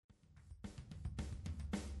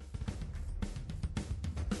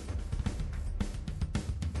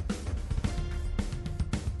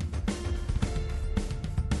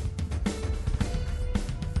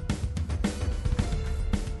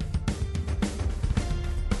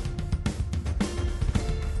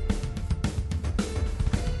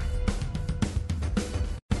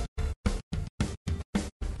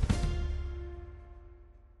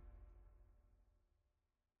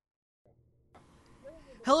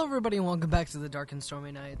Hello everybody and welcome back to the Dark and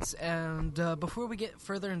Stormy Nights, and before we get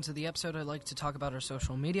further into the episode, I'd like to talk about our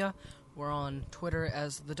social media. We're on Twitter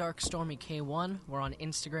as The Dark Stormy K1, we're on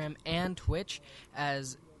Instagram and Twitch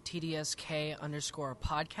as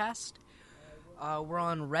TDSK_podcast. We're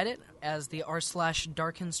on Reddit as the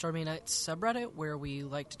r/Dark and Stormy Nights subreddit, where we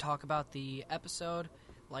like to talk about the episode,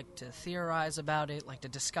 like to theorize about it, like to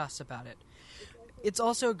discuss about it. It's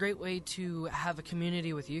also a great way to have a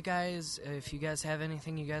community with you guys. If you guys have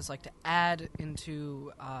anything you guys like to add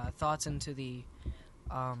into thoughts into the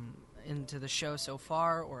show so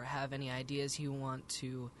far, or have any ideas you want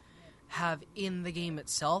to have in the game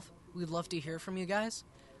itself, we'd love to hear from you guys.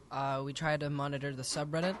 We try to monitor the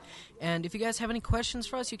subreddit, and if you guys have any questions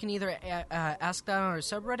for us, you can either ask that on our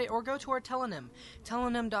subreddit or go to our telenym,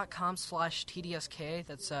 telenym.com/TDSK.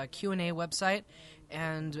 That's a Q&A website.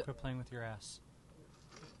 And quit playing with your ass.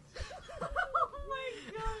 Oh my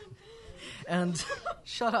god! And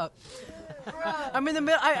shut up. I'm in the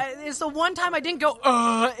middle. It's the one time I didn't go,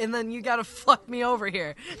 and then you gotta fuck me over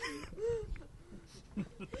here.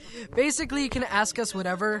 Basically, you can ask us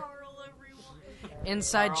whatever.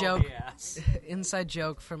 Inside joke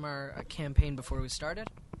from our campaign before we started.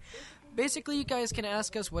 Basically, you guys can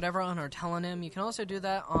ask us whatever on our telenym. You can also do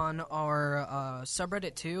that on our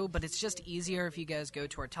subreddit too, but it's just easier if you guys go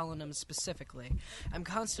to our telenym specifically. I'm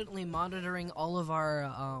constantly monitoring all of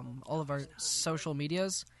our social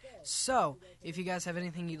medias. So, if you guys have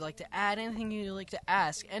anything you'd like to add, anything you'd like to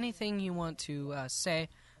ask, anything you want to say,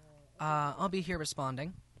 I'll be here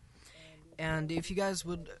responding. And if you guys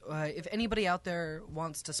would, if anybody out there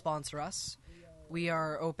wants to sponsor us, we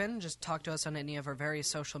are open. Just talk to us on any of our various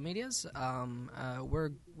social medias.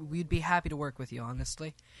 We'd be happy to work with you,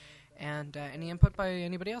 honestly. And any input by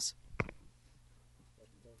anybody else?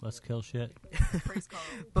 Let's kill shit.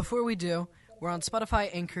 Before we do, we're on Spotify,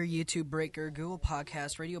 Anchor, YouTube, Breaker, Google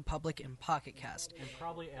Podcast, Radio Public, and Pocket Cast. And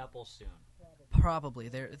probably Apple soon. Probably.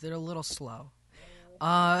 They're a little slow.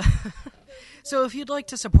 So if you'd like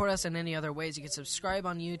to support us in any other ways, you can subscribe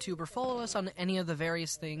on YouTube or follow us on any of the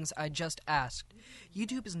various things I just asked.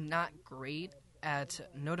 YouTube is not great at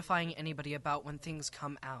notifying anybody about when things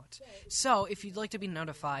come out. So if you'd like to be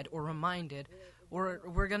notified or reminded,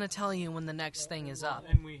 we're going to tell you when the next thing is up.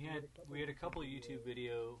 And we had a couple YouTube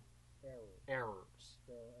video errors.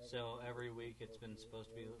 So every week it's been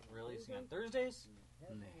supposed to be releasing on Thursdays,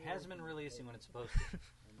 and it hasn't been releasing when it's supposed to.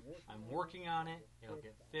 I'm working on it. It'll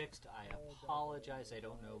get fixed. I apologize. I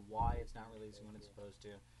don't know why it's not releasing when it's supposed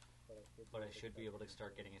to, but I should be able to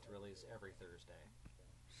start getting it to release every Thursday.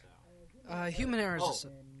 So, human errors.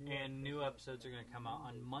 And new episodes are going to come out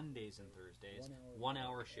on Mondays and Thursdays.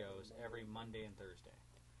 1-hour shows every Monday and Thursday.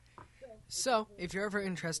 So, if you're ever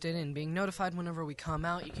interested in being notified whenever we come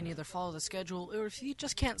out, you can either follow the schedule, or if you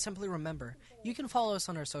just can't simply remember, you can follow us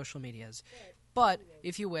on our social medias. But,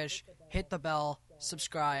 if you wish, hit the bell,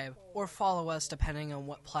 subscribe, or follow us depending on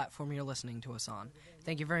what platform you're listening to us on.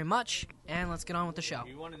 Thank you very much, and let's get on with the show. If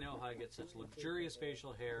you want to know how I get such luxurious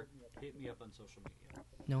facial hair, hit me up on social media.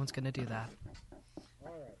 No one's going to do that.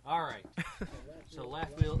 Alright. So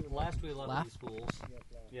last we left these fools.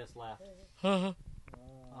 Yes, laugh. Alyssa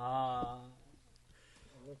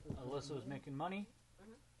was making money.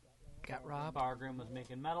 Got robbed. Bargrim was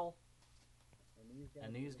making metal.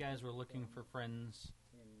 And these guys were looking for friends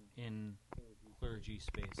in clergy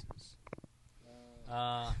spaces.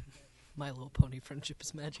 My Little Pony friendship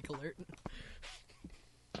is magic alert.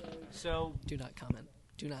 So... Do not comment.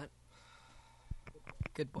 Do not.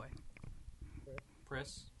 Good boy.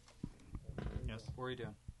 Chris? Yes? What are you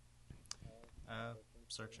doing?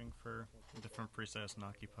 Searching for different presets and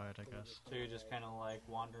occupied, I guess. So you're just kind of like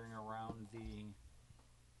wandering around the...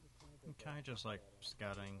 I'm kind of just like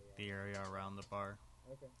scouting the area around the bar.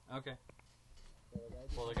 Okay.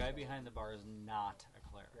 Well, the guy behind the bar is not a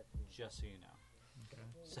cleric, just so you know. Okay.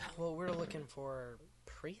 So, Well, we're looking for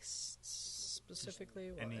priests,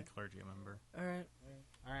 specifically? Any clergy member. Alright.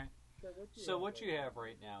 alright. So what you have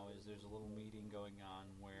right now is there's a little meeting going on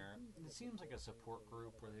where it seems like a support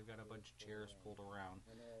group where they've got a bunch of chairs pulled around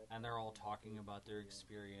and they're all talking about their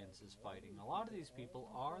experiences fighting. A lot of these people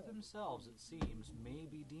are themselves, it seems,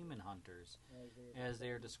 maybe demon hunters, as they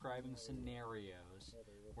are describing scenarios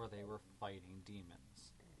where they were fighting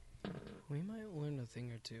demons. We might learn a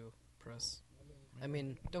thing or two, Press. I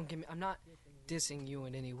mean, don't get me... I'm not dissing you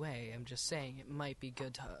in any way. I'm just saying it might be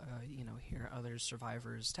good to, hear other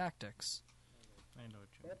survivors' tactics. I know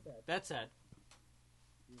what you mean. That said,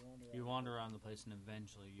 you wander around the place and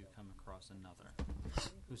eventually you come across another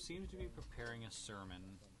who seems to be preparing a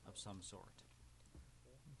sermon of some sort.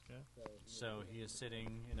 Okay. So he is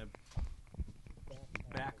sitting in a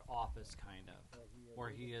back office, kind of, where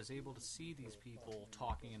he is able to see these people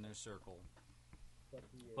talking in their circle,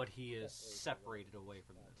 but he is separated away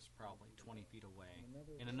from this, probably 20 feet away,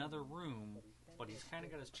 in another room, but he's kind of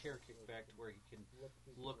got his chair kicked back to where he can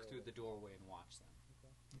look through the doorway and watch them.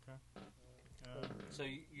 Okay. So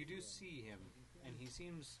you do see him, and he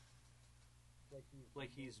seems like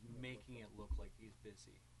he's making it look like he's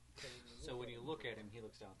busy. So when you look at him, he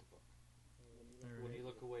looks down at the book. Right. When you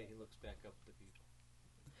look away, he looks back up at the people.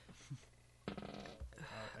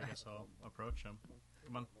 I guess I'll approach him.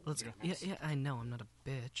 Come on. Let's go. Yeah, I know. I'm not a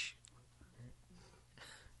bitch.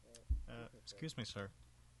 Excuse me, sir.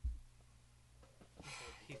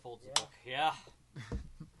 He folds the book. Yeah.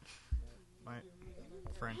 My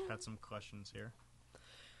friend had some questions here.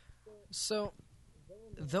 So,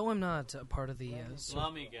 though I'm not a part of the...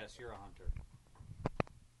 Let me guess, you're a hunter.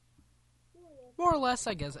 more or less,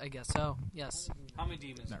 I guess so. Yes. How many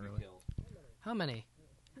demons Not have really. you killed? How many?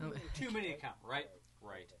 Too many to count, right?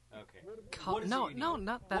 Right. Okay. Co- What is no, it you no, need?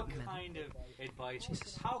 not that What many. kind of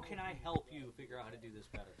advice? How can I help you figure out how to do this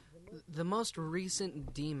better? The most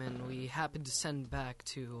recent demon we happened to send back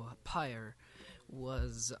to Pyre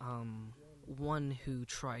was one who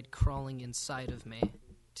tried crawling inside of me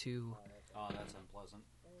to... Oh, that's unpleasant.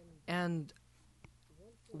 And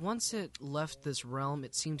once it left this realm,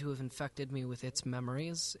 it seemed to have infected me with its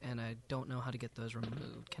memories, and I don't know how to get those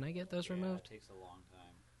removed. Can I get those removed? It takes a long time.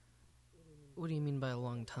 What do you mean by a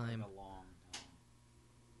long time? Like a long time.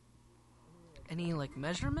 Any, like,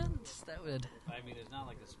 measurements? That would... I mean, there's not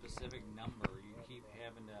like a specific number. You keep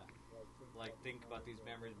having to, like, think about these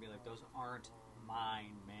memories and be like, those aren't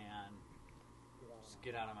mine, man. Just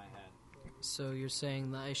get out of my head. So you're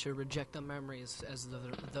saying that I should reject the memories as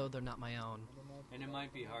though they're not my own? And it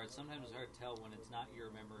might be hard. Sometimes it's hard to tell when it's not your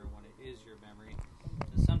memory or when it is your memory.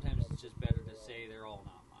 And sometimes it's just better to say they're all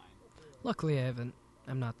not mine. Luckily,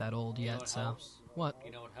 I'm not that old You know yet, what so... helps? What?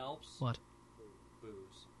 You know what helps? What?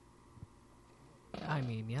 Booze. I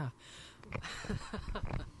mean, yeah.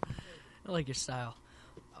 I like your style.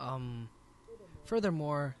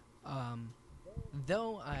 Furthermore,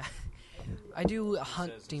 though I do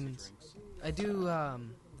hunt Says as he demons. drinks.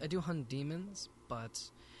 I do hunt demons, but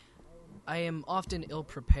I am often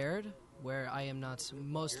ill-prepared, where I am not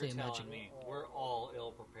mostly You're a magic... telling me we're all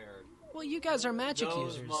ill-prepared. Well, you guys are magic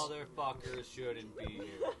Those users. motherfuckers shouldn't be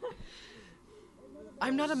here.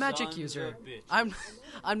 I'm not a magic Sons user. of bitches.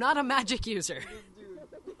 I'm not a magic user.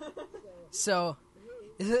 So,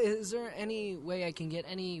 is there any way I can get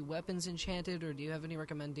any weapons enchanted, or do you have any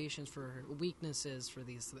recommendations for weaknesses for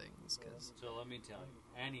these things? 'Cause So let me tell you,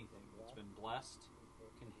 anything that's been blessed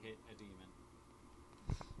can hit a demon.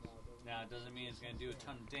 Now, it doesn't mean it's going to do a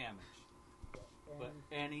ton of damage, but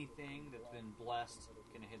anything that's been blessed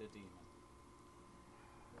can hit a demon.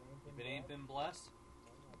 If it ain't been blessed,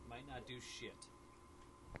 it might not do shit.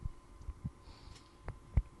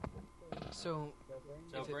 So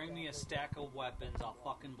Bring me a stack of weapons, I'll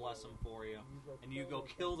fucking bless them for you, and you go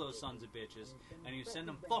kill those sons of bitches, and you send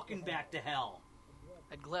them fucking back to hell.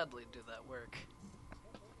 I'd gladly do that work.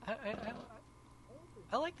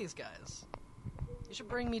 I like these guys. You should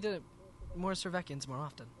bring me to more Servecians more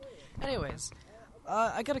often. Anyways,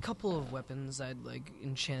 I got a couple of weapons I'd like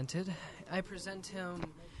enchanted. I present him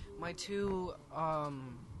my two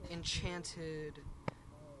enchanted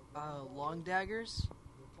long daggers.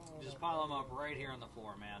 Just pile them up right here on the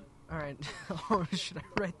floor, man. All right. Or should I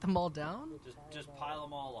write them all down? Just pile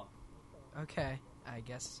them all up. Okay. I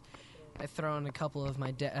guess I throw in a couple of my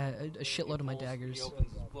a shitload of my daggers. He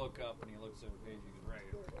opens his book up and he looks at the page. He goes,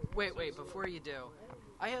 right. Wait. Before you do,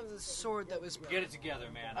 I have this sword that was. Get it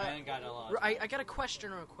together, man. I ain't got a lot. I got a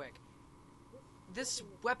question real quick. This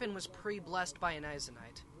weapon was pre-blessed by an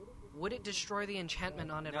Izonite. Would it destroy the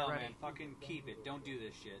enchantment on it No, already? man. Fucking keep it. Don't do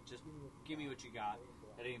this shit. Just give me what you got.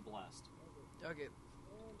 It ain't blessed. Okay.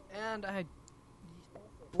 And I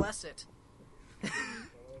bless it.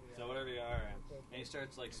 So whatever you are, and he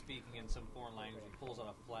starts like speaking in some foreign language. He pulls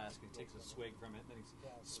out a flask, he takes a swig from it, then he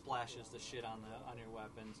splashes the shit on your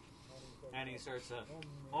weapons, and he starts to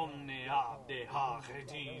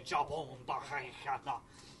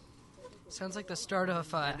Sounds like the start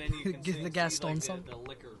of and then you can the Gaston see, song. like, the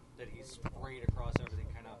liquor that he sprayed across everything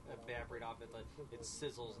kind of evaporate off it, like it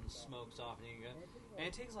sizzles and smokes off, and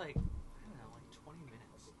it takes like I don't know, like 20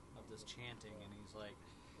 minutes of this chanting, and he's like,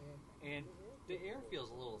 and the air feels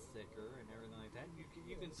a little thicker and everything like that.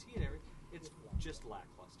 You can see it. It's just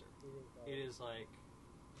lackluster. It is like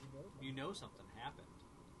something happened.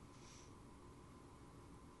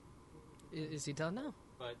 Is he done now?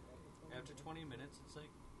 But after 20 minutes, it's like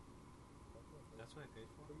that's what I paid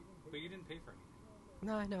for. But you didn't pay for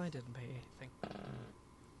anything. No, I didn't pay anything.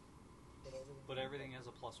 But everything has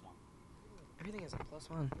a +1. Everything is a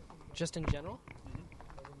 +1. Just in general?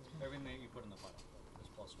 Everything that you put in the puddle is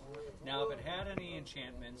 +1. Now, if it had any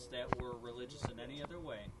enchantments that were religious in any other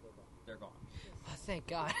way, they're gone. Oh, thank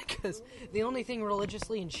God, because the only thing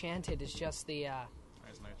religiously enchanted is just the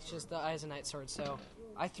Izonite sword. So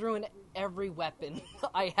I threw in every weapon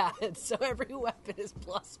I had, so every weapon is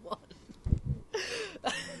 +1.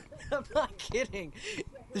 I'm not kidding.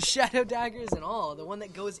 The shadow daggers and all. The one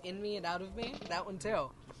that goes in me and out of me, that one too.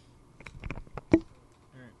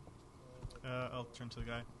 Alright. I'll turn to the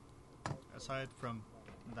guy. Aside from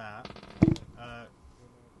that,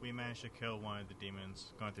 we managed to kill one of the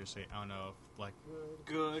demons going through state. I don't know if, like...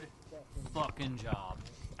 Good fucking job.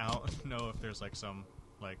 I don't know if there's, like, some,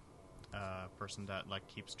 like, person that, like,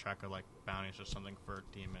 keeps track of, like, bounties or something for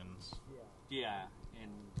demons. Yeah, in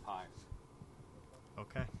Pyre.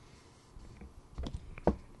 Okay.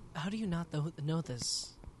 How do you not know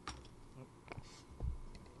this?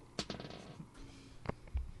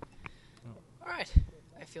 Alright,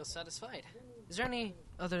 I feel satisfied. Is there any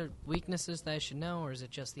other weaknesses that I should know, or is it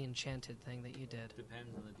just the enchanted thing that you did?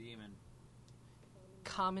 Depends on the demon.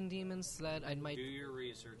 Common demons that I might... Do your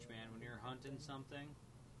research, man. When you're hunting something,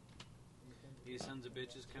 these sons of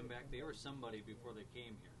bitches come back. They were somebody before they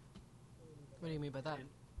came here. What do you mean by that?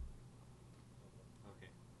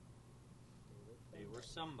 Okay. They were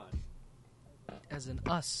somebody. As in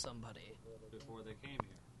us somebody. Before they came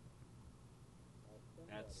here.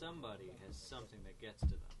 That somebody has something that gets to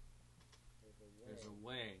them. There's a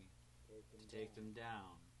way to take them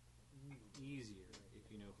down easier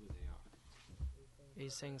if you know who they are. Are you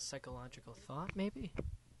saying psychological thought, maybe?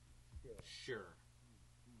 Sure.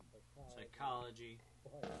 Psychology,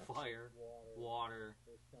 fire, water,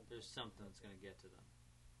 there's something that's going to get to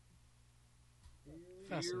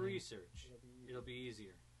them. Do your research. It'll be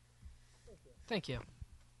easier. Thank you.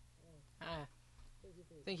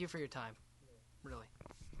 Thank you for your time. Really.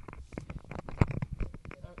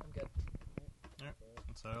 Oh, I'm good. Alright,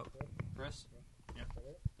 that's that. Chris? Yeah.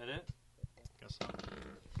 That it? Guess so.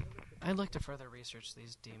 I'd like to further research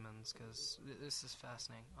these demons, because this is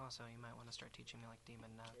fascinating. Also, you might want to start teaching me, like, demon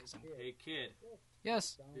now, because I'm... Hey, kid.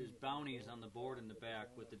 Yes? There's bounties on the board in the back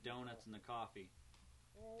with the donuts and the coffee.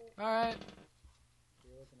 Alright.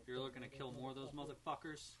 If you're looking to kill more of those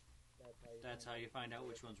motherfuckers, that's how you find out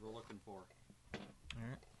which ones we're looking for.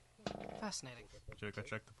 Alright. Fascinating. Should we go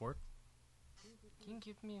check the board? Can you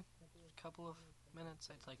give me a couple of minutes?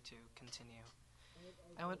 I'd like to continue.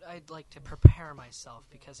 I'd like to prepare myself,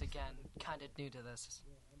 because, again, kind of new to this.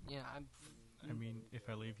 Yeah, I mean, if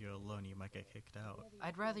I leave you alone, you might get kicked out.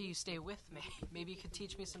 I'd rather you stay with me. Maybe you could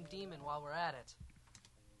teach me some demon while we're at it.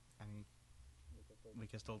 I mean, we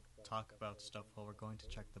can still talk about stuff while we're going to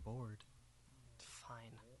check the board.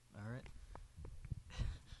 Fine. Alright.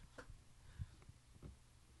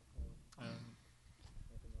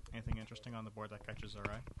 Anything interesting on the board that catches our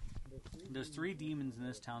eye? There's 3 demons in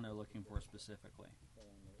this town they're looking for specifically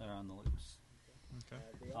that are on the loose. Okay.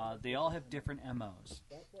 They all have different MOs.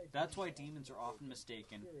 That's why demons are often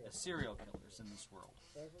mistaken as serial killers in this world.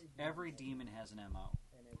 Every demon has an MO,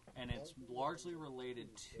 and it's largely related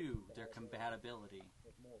to their compatibility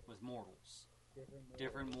with mortals.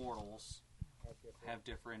 Different mortals have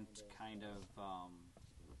different kind of,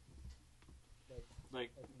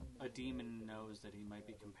 like, a demon knows that he might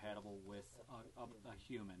be compatible with a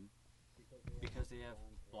human because they have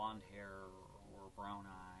blonde hair or brown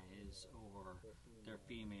eyes, or they're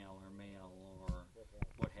female or male or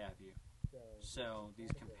what have you. So these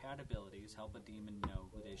compatibilities help a demon know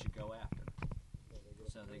who they should go after.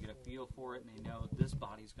 So they get a feel for it, and they know this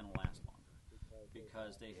body's going to last longer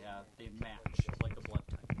because they match like a blood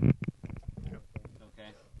type.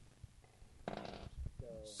 Okay?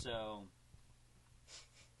 So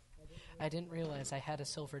I didn't realize I had a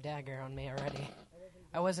silver dagger on me already.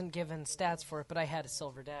 I wasn't given stats for it, but I had a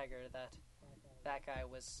silver dagger that guy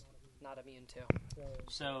was not immune to.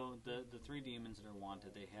 So the 3 demons that are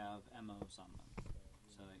wanted, they have MOs on them,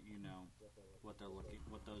 so that you know what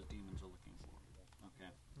those demons are looking for.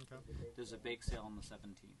 Okay. There's a bake sale on the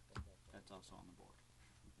 17th. That's also on the board.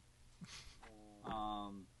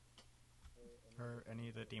 Are any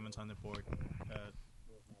of the demons on the board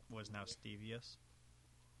was now Stevius?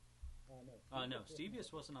 No,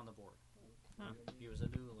 Stevius wasn't on the board. Huh. He was a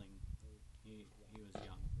newling. He was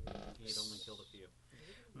young. He had only killed a few.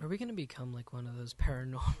 Are we going to become like one of those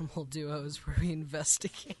paranormal duos where we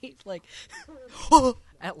investigate, like,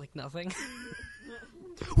 at like nothing?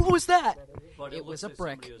 What was that? But it was a like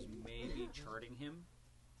brick. Somebody was maybe charting him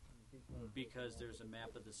because there's a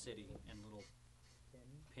map of the city and little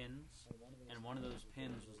pins, and one of those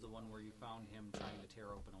pins was the one where you found him trying to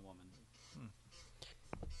tear open a woman.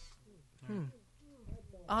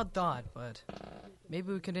 Odd thought, but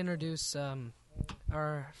maybe we could introduce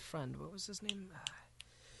our friend. What was his name?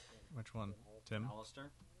 Which one? Tim?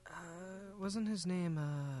 Alistair? Wasn't his name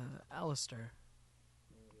Alistair?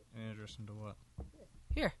 Interesting to what?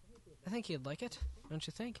 Here, I think he'd like it, don't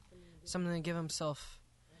you think? Something to give himself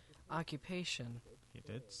occupation. He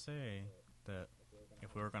did say that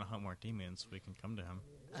if we were going to hunt more demons, we can come to him.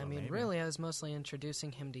 So I mean, maybe. really, I was mostly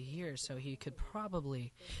introducing him to here, so he could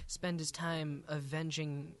probably spend his time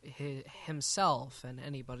avenging himself and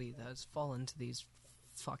anybody that has fallen to these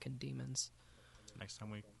fucking demons. Next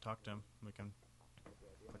time we talk to him, we can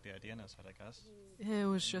put the idea in his head, I guess. It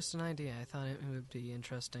was just an idea. I thought it would be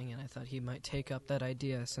interesting, and I thought he might take up that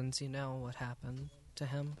idea since you know what happened to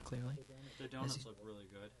him, clearly. The donuts look really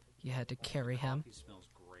good. You had to carry The him. coffee smells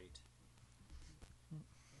great.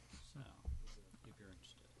 So, if you're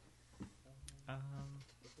interested.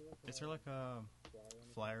 Is there like a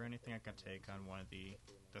flyer or anything I can take on one of the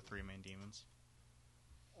 3 main demons?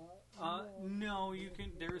 No, you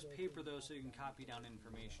can. There's paper though, so you can copy down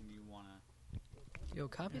information you wanna. Yo,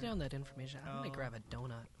 copy down that information. I'm gonna grab a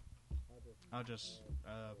donut. I'll just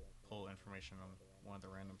pull information on one of the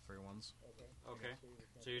random 3 ones. Okay.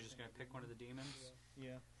 So you're just gonna pick one of the demons?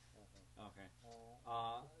 Yeah. Okay.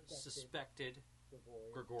 Suspected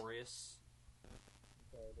Gregorius.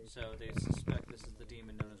 So they suspect this is the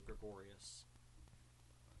demon known as Gregorius.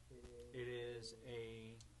 It is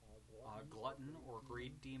a glutton or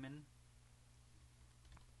greed demon.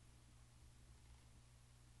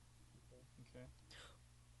 Okay.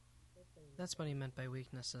 That's what he meant by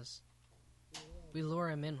weaknesses. We lure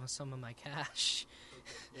him in with some of my cash.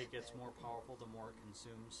 It gets more powerful the more it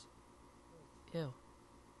consumes. Ew.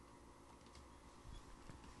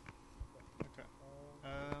 Okay.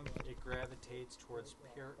 It gravitates towards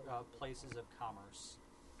places of commerce.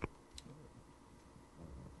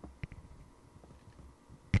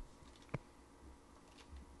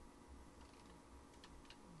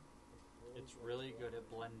 It's really good at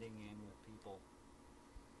blending in with people.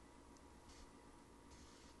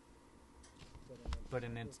 But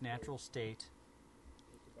in its natural state,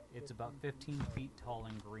 it's about 15 feet tall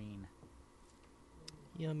and green.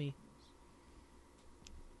 Yummy.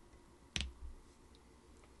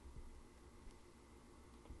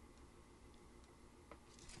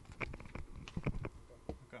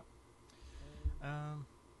 Okay.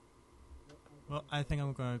 Well, I think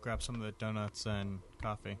I'm going to grab some of the donuts and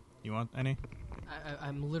coffee. You want any?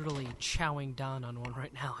 I'm literally chowing down on one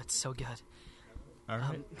right now. It's so good. All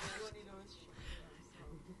right.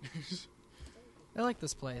 I like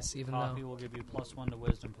this place, even Coffee though... will give you +1 to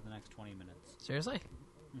wisdom for the next 20 minutes. Seriously?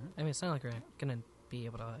 Mm-hmm. I mean, it's not like we're gonna be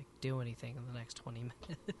able to do anything in the next 20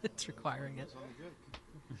 minutes requiring it.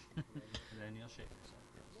 Then you'll shake yourself.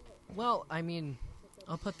 Well, I mean,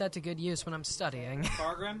 I'll put that to good use when I'm studying.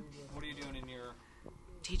 Fargrim, what are you doing in your...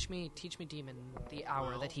 Teach me, Demon, the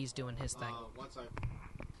hour that he's doing his thing.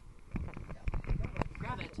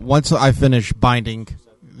 Grab it. Once I finish binding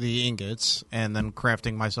the ingots and then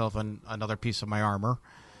crafting myself another piece of my armor,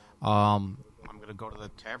 I'm going to go to the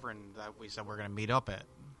tavern that we said we're going to meet up at.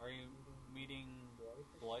 Are you meeting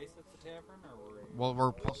Blythe at the tavern, or were you... Well,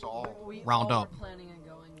 we're supposed to all We round all up. were planning on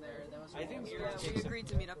going there. That was I think Yeah, yours we takes agreed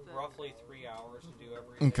to meet up there. roughly 3 hours to do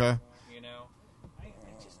everything. Okay. You know? I don't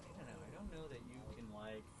know. I don't know that you can,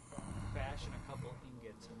 like, fashion a couple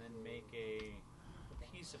ingots and then make a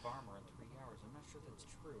piece of armor in 3 hours. I'm not sure that's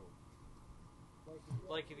true.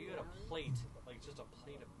 Like, if you had a plate, like just a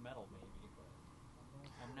plate of metal, maybe.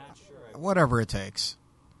 I'm not sure. Whatever it takes.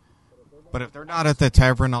 But if they're not at the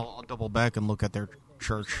tavern, I'll double back and look at their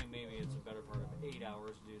church. Maybe it's a better part of 8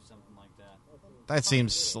 hours to do something like that. That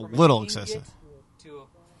seems a From little an ingot excessive. to a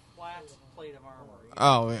flat plate of armor. You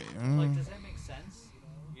Oh, Like, does that make sense?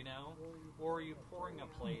 You know? Or are you pouring a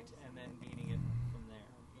plate and then beating it from there?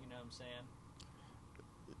 You know what I'm saying?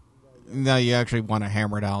 no, you actually want to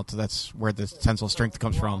hammer it out. That's where the tensile strength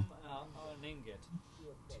comes from. An ingot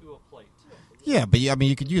to a plate. Yeah, but I mean,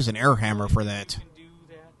 you could use an air hammer for that. You can do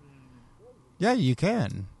that Yeah, you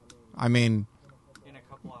can. I mean, in a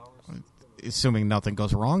couple hours. assuming nothing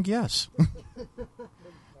goes wrong, yes.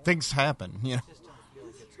 Things happen, you know. I just don't feel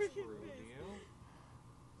like it's true, do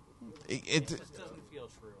you? It It just doesn't feel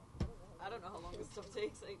true. I don't know how long this stuff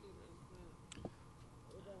takes.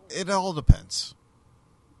 it all depends.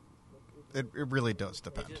 It really does It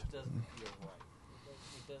depend. just doesn't feel right.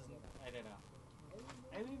 It doesn't, I don't know.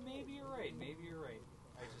 I mean, maybe you're right. Maybe you're right.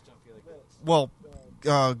 I just don't feel like it's... Well,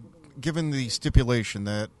 given the stipulation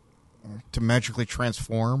that to magically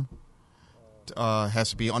transform has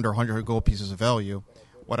to be under 100 gold pieces of value,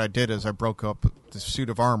 what I did is I broke up the suit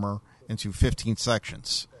of armor into 15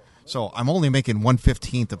 sections. So I'm only making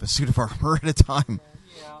 1/15 of a suit of armor at a time.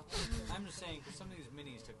 Yeah, I'm just saying, because some of these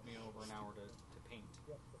minis took me over an hour to paint.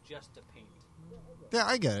 Just to paint. Yeah,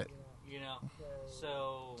 I get it. You know?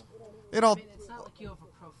 So, It all. I mean, it's not like you have a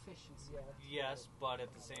proficiency. yes, but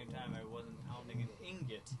at the same time, I wasn't pounding an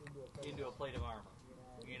ingot into a plate of armor.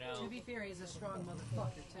 You know? To be fair, he's a strong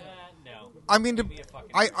motherfucker, too. No. I mean, Give me a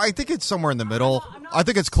fucking I think it's somewhere in the middle. I'm not- I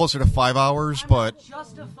think it's clocer to 5 hours, I'm but not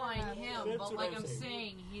justifying him, but like I'm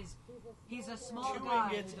saying, he's a small 2 guy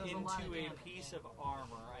ingots who does a into lot of a damage. piece of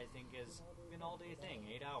armor, I think, is an all-day thing.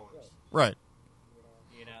 8 hours. right,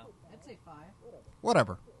 You know? I'd say 5.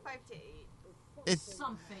 whatever. 5 to 8. It's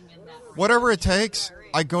Something in that range. whatever it takes.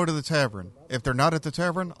 I go to the tavern. If they're not at the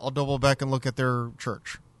tavern, I'll double back and look at their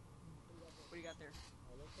church. What do you got there?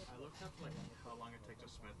 I looked up like how long it takes to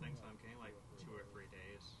smith things, and I'm getting like 2 or 3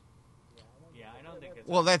 days. Yeah, I don't think it's...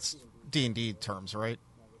 Well, that's D&D terms, right?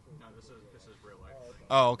 No, this is real life. Thing.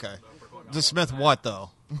 Oh, okay. So if we're going The off smith of what that, though?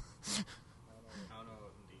 I don't know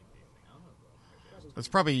if D&D thing. I don't know. It's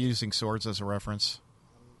probably using swords as a reference.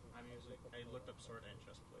 I looked up sword and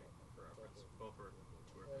chestplate for reference. Both were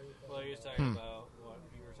 2 or 3 days. Well, you're talking about what?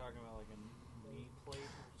 You were talking about like a knee plate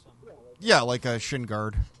or something? Yeah, like a shin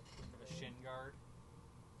guard. A shin guard?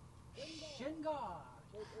 Shingar.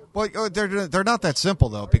 Well, they're not that simple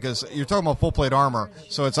though, because you're talking about full plate armor,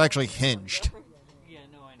 so it's actually hinged. Yeah,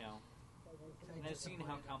 no, I know. And I've seen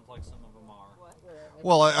how complex some of them are.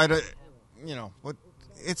 Well, you know, what?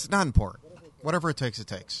 It's not important. Whatever it takes, it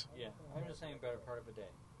takes. Yeah, I'm just saying better part of a day.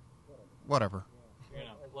 Whatever. You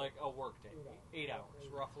know, like a work day. 8 hours,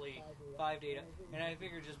 roughly 5 to 8 hours. And I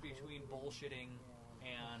figure just between bullshitting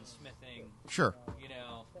and smithing, Sure. you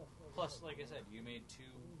know, plus, like I said, you made 2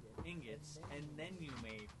 ingots, and then you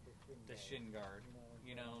made the shin guard.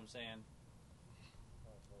 You know what I'm saying?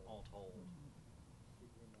 All told.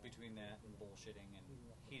 Between that and bullshitting and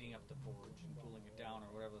heating up the forge and cooling it down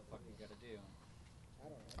or whatever the fuck you gotta do.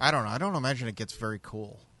 I don't know. I don't imagine it gets very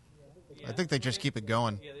cool. Yeah, I think they just keep it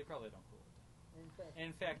going. Yeah, they probably don't cool it down. And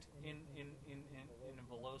in fact, in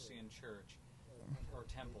a Velocian church or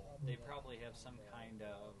temple, they probably have some kind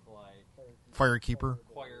of like Firekeeper.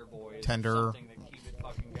 choir boys, Tender. or something that keep it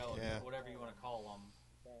fucking going, Yeah. whatever you want to call them.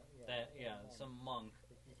 That some monk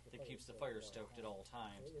that keeps the fire stoked at all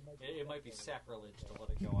times. It might be sacrilege to let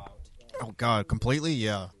it go out. Oh God, completely?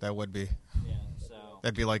 Yeah, that would be. Yeah, so.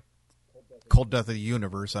 That'd be like Cold Death of the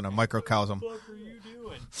Universe on a microcosm. What the fuck are you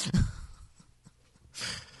doing?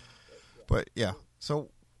 But yeah, so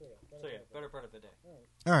So yeah, better part of the day.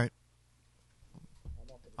 all right.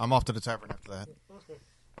 I'm off to the tavern after that.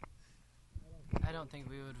 I don't think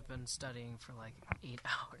we would have been studying for like 8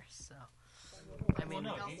 hours, so. I mean,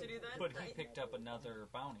 Well, no, else to do then? but he picked up another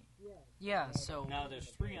bounty. yeah, so Now there's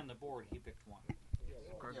 3 on the board. He picked 1.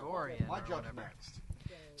 Gregorian or whatever. next.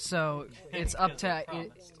 So it's up Because to they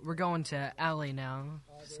promised. we're going to Alley now.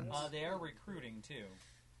 Since, They are recruiting too.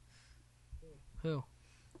 who?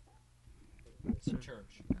 The church. The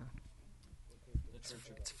church. of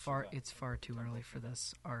Shiva. It's far too early for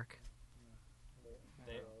this arc.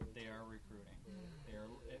 They are recruiting.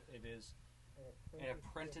 It is an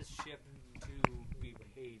apprenticeship to be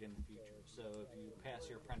paid in the future. So if you pass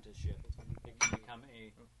your apprenticeship, it can become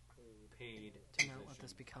a paid Do not let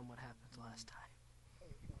this position. become what happened last time.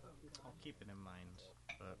 I'll keep it in mind,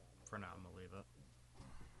 but for now I'm gonna leave it.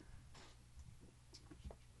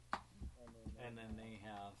 And then they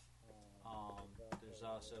have, there's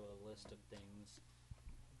also a list of things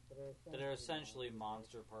that are essentially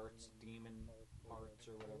monster parts, demon parts,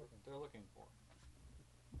 or whatever they're looking for.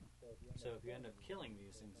 So if you end up killing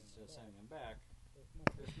these things instead of sending them back,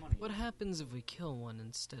 there's money. What happens if we kill one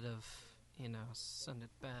instead of, send it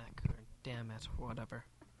back or damn it or whatever?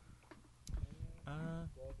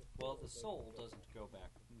 Well, the soul doesn't go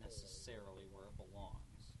back necessarily where it belongs.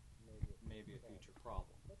 Maybe a future problem.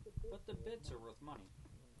 But the bits are worth money.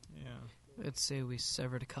 Yeah. I'd say we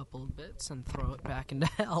severed a couple of bits and throw it back into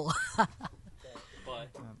hell. But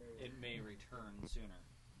it may return sooner.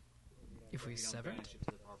 If we you don't severed? banish it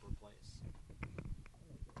to the proper place.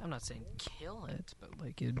 I'm not saying kill it, but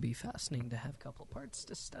like it'd be fascinating to have a couple parts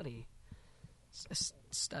to study.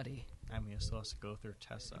 Study. I mean, it still has to go through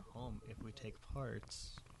tests at home if we take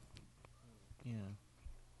parts. Yeah.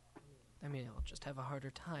 I mean, I'll just have a harder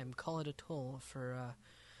time. Call it a toll for,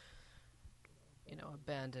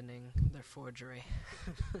 abandoning their forgery.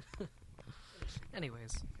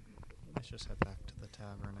 Anyways, Let's just head back to the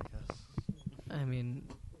tavern, I guess. I mean,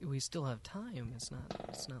 we still have time. It's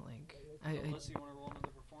not like Unless you want to roll another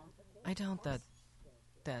perform? I doubt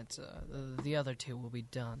that the other two will be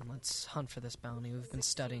done. Let's hunt for this bounty. We've been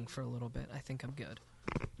studying for a little bit. I think I'm good.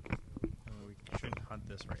 We shouldn't hunt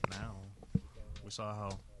this right now. We saw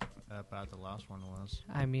how bad the last one was.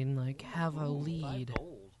 I mean, like, have a lead. 5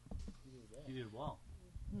 gold. You did well.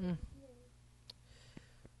 Mm.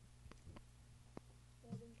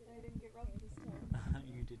 I didn't get rough this time.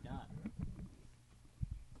 You did not.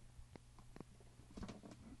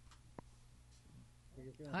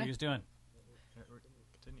 What are Hi. you guys doing?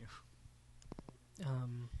 Continue.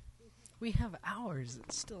 We have hours.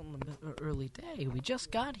 It's still in the early day. We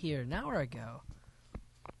just got here an hour ago.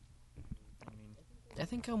 I mean, I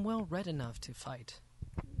think I'm well read enough to fight.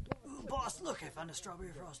 Ooh, boss, look, I found a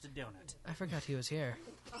strawberry frosted donut. I forgot he was here.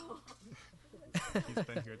 he's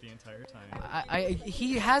been here the entire time.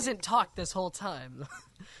 He hasn't talked this whole time.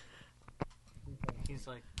 He's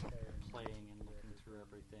like playing and looking through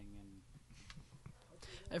everything,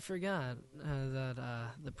 and I forgot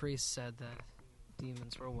that the priest said that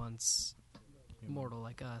demons were once mortal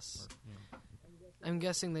like us. I'm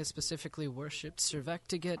guessing they specifically worshipped Servec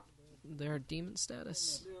to get their demon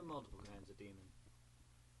status. there are multiple kinds of demon.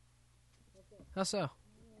 How so?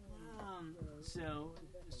 So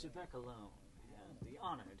Sevek alone has the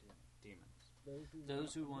honored demons,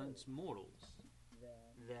 those who once mortals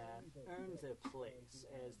that earned their place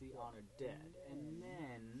as the honored dead, and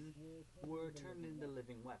then were turned into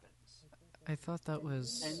living weapons. I thought that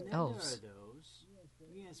was And then elves. there are those.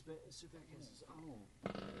 Yes, but Sevek has his own.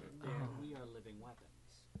 We are living weapons.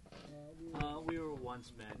 We were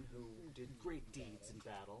once men who did great deeds in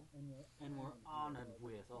battle and were honored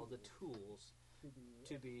with all the tools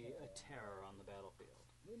to be a terror on the battlefield.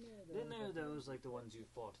 Then there are those like the ones you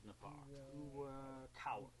fought in the park, who were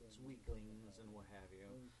cowards, weaklings, and what have you.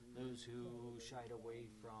 Those who shied away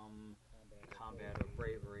from combat or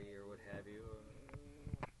bravery or what have you.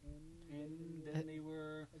 And then they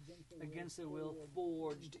were, against their will,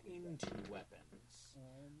 forged into weapons.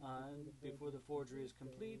 Before the forgery is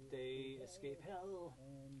complete, they escape hell,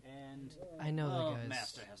 and I know the guy's.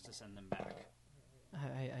 Master has to send them back.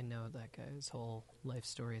 I know that guy's whole life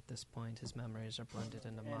story at this point. His memories are blended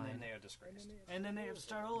into And then mine. they are disgraced. And then they have to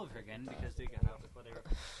start all over again because they got out with what they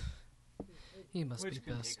were. He must Which be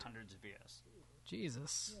can pissed. take hundreds of years.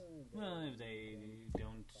 Jesus. Well, if they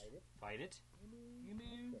don't fight it, it'll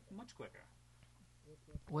be much quicker.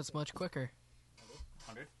 What's much quicker?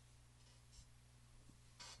 100.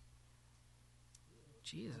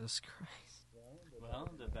 Jesus Christ. Well,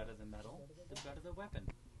 the better the metal, the better the weapon.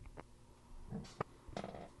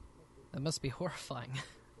 That must be horrifying.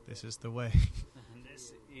 This is the way. And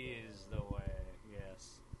this is the way,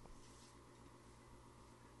 yes.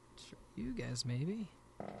 For you guys, maybe.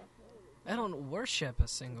 I don't worship a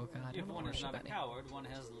single god. I If don't one is worship not a any. coward, one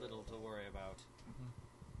has little to worry about.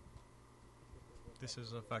 This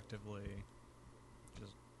is effectively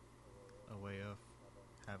just a way of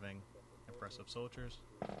having impressive soldiers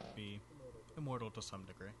be immortal to some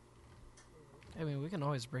degree. I mean, we can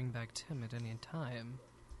always bring back Tim at any time.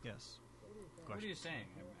 Yes. What are you saying?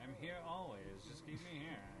 I'm here always. Just keep me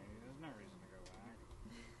here. There's no reason to go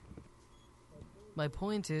back. My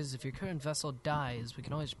point is, if your current vessel dies, we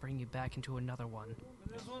can always bring you back into another one.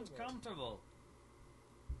 But this one's comfortable.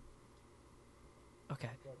 Okay,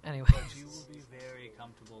 But anyways. you will be very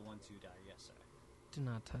comfortable once you die. Yes, sir. Do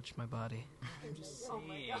not touch my body. I'm just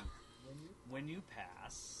saying. When you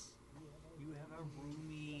pass, you have a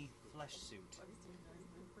roomy flesh suit.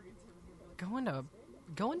 Go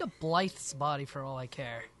into Blythe's body for all I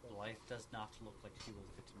care. Life does not look like she will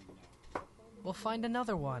fit me now. We'll find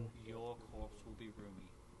another one. Your corpse will be roomy.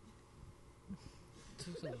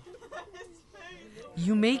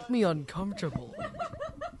 You make me uncomfortable.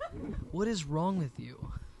 What is wrong with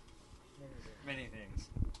you? Many things.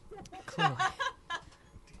 Clearly. I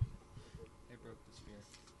broke the spear.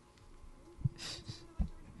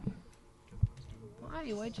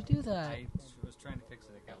 Why? Why'd you do that? I was trying to fix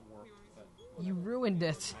it. It got warped, but You ruined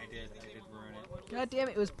it. I did ruin it. God damn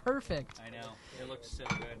it, it was perfect. I know. It looked so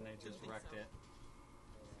good, and I just wrecked it.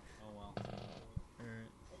 Oh well.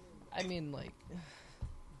 I mean, like...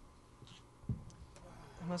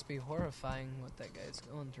 It must be horrifying what that guy's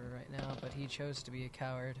going through right now, but he chose to be a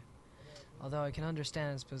coward. Although I can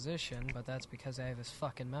understand his position, but that's because I have his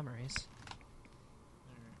fucking memories.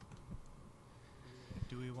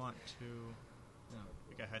 Do we want to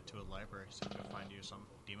we could head to a library so we can find you some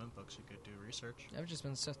demon books you could do research? I've just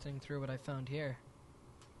been sifting through what I found here.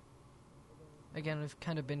 Again, I've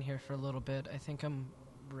kind of been here for a little bit. I think I'm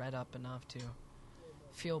read up enough to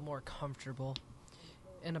feel more comfortable.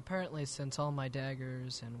 And apparently, since all my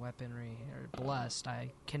daggers and weaponry are blessed,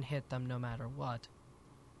 I can hit them no matter what.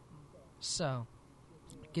 So,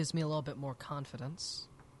 it gives me a little bit more confidence.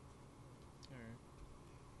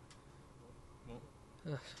 Alright.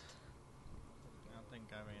 Well,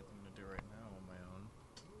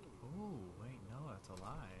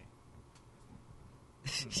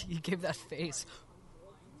 You gave that face.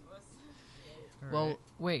 All Well,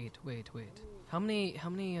 right. wait. How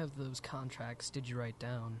many of those contracts did you write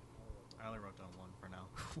down? I only wrote down one for now.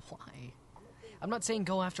 Why? I'm not saying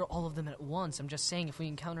go after all of them at once. I'm just saying if we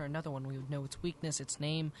encounter another one, we would know its weakness, its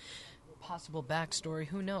name, possible backstory.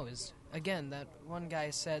 Who knows? Again, that one guy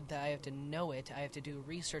said that I have to know it. I have to do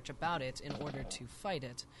research about it in order to fight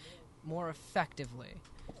it more effectively.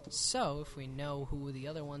 So, if we know who the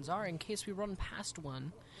other ones are, in case we run past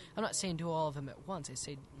one, I'm not saying do all of them at once. I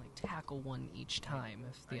say tackle one each time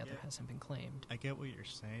if the other hasn't been claimed. I get what you're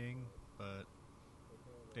saying, but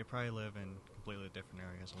they probably live in completely different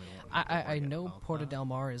areas. And we won't I know about Porta that. del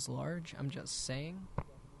Mar is large. I'm just saying,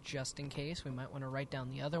 just in case, we might want to write down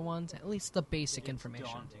the other ones, at least the basic It's information.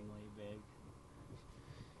 dauntingly big.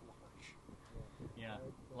 Yeah,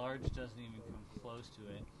 large doesn't even come close to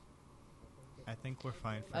it. I think we're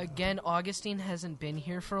fine for Again, Augustine hasn't been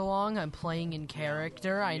here for long. I'm playing in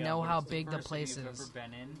character. I Yeah, know but how it's big the first place that you've is. ever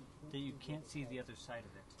been in that you can't see the other side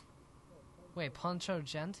of it. Wait, Poncho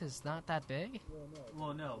Gent is not that big?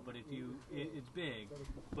 Well, no, but if you, it's big,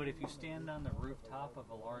 but if you stand on the rooftop of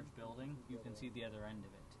a large building, you can see the other end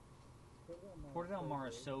of it. Porta del Mar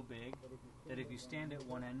is so big that if you stand at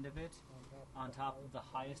one end of it, on top of the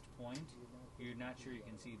highest point, you're not sure you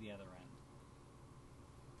can see the other end.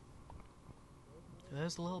 Are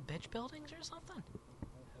those little bitch buildings or something?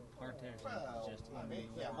 Parterre is just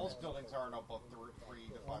unbelievable. most buildings are about 3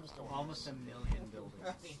 to 5 stories. Almost 1 million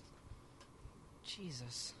buildings.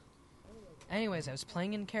 Jesus. Anyways, I was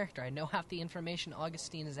playing in character. I know half the information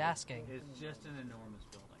Augustine is asking. It's just an enormous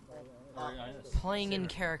building. Playing in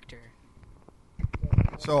character.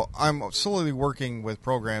 So I'm slowly working with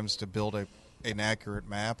programs to build an accurate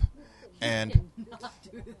map, and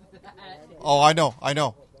I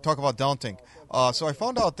know. Talk about daunting. So I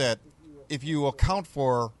found out that if you account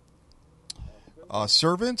for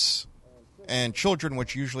servants and children,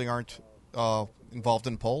 which usually aren't involved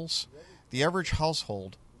in polls, the average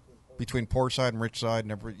household between poor side and rich side,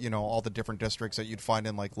 and all the different districts that you'd find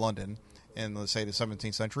in like London in, let's say, the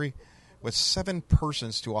 17th century, was 7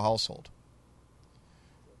 persons to a household.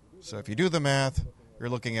 So if you do the math, you're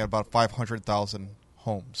looking at about 500,000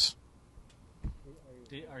 homes.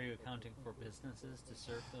 Are you accounting for businesses to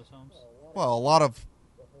serve those homes? Well, a lot of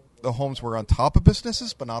the homes were on top of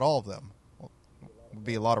businesses, but not all of them. Would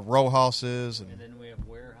be a lot of row houses And then we have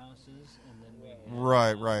warehouses, and then we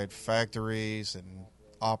have... right, factories and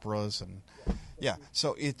operas and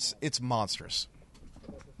so it's monstrous.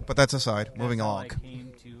 But that's aside. Moving That's how along. I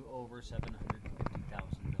came to over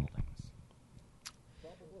 750,000 buildings.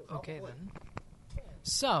 Okay, then.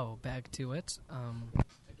 So, back to it.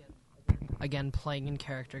 Again, playing in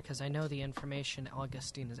character, because I know the information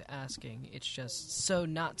Augustine is asking. It's just so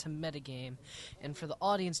not to metagame. And for the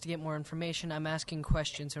audience to get more information, I'm asking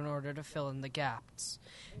questions in order to fill in the gaps.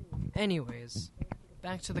 Anyways,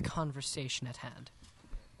 back to the conversation at hand.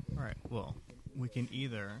 All right. Well, we can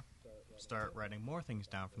either start writing more things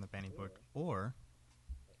down from the banning book, or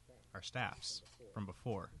our staffs from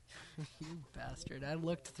before. You bastard. I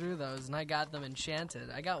looked through those and I got them enchanted.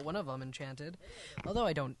 I got one of them enchanted. Although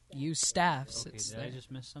I don't use staffs. Okay, It's did I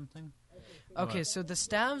just miss something? Okay, What? so the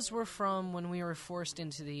staves were from when we were forced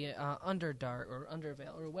into the Underdark or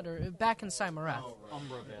Undervale or whatever, back in Cymorath.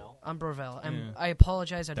 Umbravale. Umbravel. Yeah. I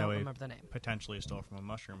apologize, I That don't way- remember the name. Potentially stole from a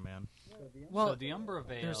mushroom man. Well, So the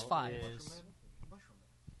Umbravale there's 5. is...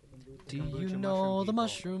 do you kombucha know the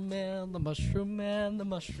mushroom mushroom man, the mushroom man, the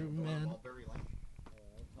mushroom man?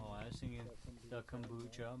 Oh, I was thinking the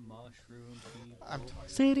kombucha mushroom people. I'm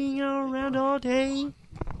Sitting around all day.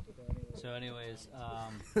 So anyways,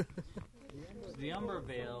 the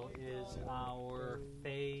Umbravale is our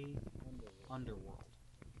Fey underworld.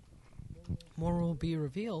 More will be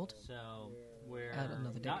revealed. So where At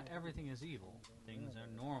another date. not everything is evil. Things are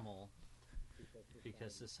normal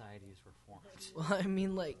because society is reformed. Well, I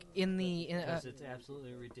mean, like, in the... Because it's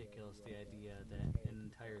absolutely ridiculous, the idea that an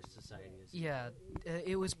entire society is evil. Yeah,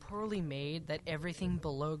 it was poorly made that everything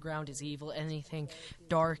below ground is evil, anything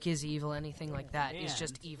dark is evil, anything like that is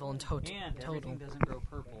just evil and total. And everything doesn't grow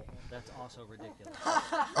purple. That's also ridiculous.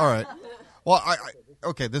 All right. Well,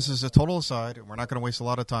 okay, this is a total aside, and we're not going to waste a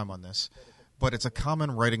lot of time on this. But it's a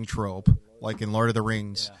common writing trope, like in Lord of the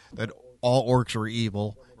Rings, that all orcs are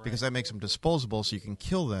evil, because that makes them disposable so you can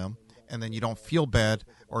kill them, and then you don't feel bad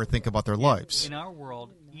or think about their lives. In our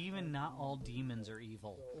world, even not all demons are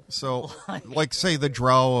evil. So, like, say, the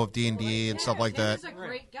drow of D&D and stuff like that, He's a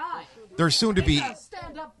great guy. there's soon to be...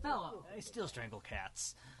 Stand-up fellow. I still strangle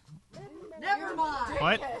cats. Never mind.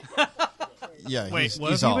 What? Yeah, Wait, he's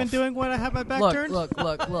what he's have you off. been doing when I have my back Look, turned? look.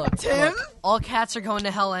 Tim? Look. All cats are going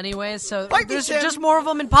to hell anyway, so Fight me, there's Tim. just more of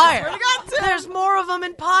them in Pyre. Swear to God, Tim. There's more of them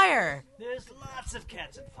in Pyre. There's lots of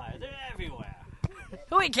cats in fire. They're everywhere.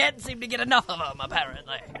 We can't seem to get enough of them,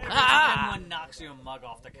 apparently. Every time one knocks your mug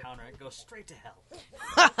off the counter, it goes straight to hell.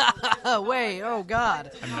 Oh, wait, oh,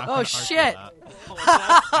 God. I'm not Oh, gonna argue shit.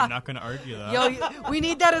 that. I'm not going to argue that. Yo, we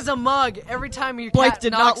need that as a mug. Every time your Blake cat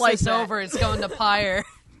did knocks not like us that. over, it's going to Pyre.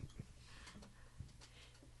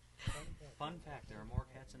 Fun fact, there are more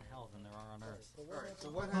cats in hell than there are on Earth. So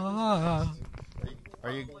what happens?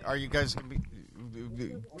 Are you guys gonna be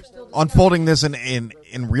unfolding this in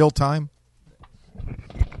real time?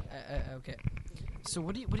 Okay. So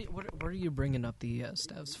what are you bringing up the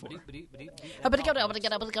staves for? Shut They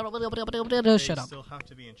up. still have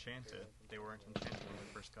to be enchanted. They weren't enchanted when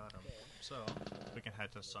we first got them. So we can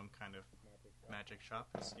head to some kind of magic shop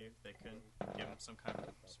and see if they can give them some kind of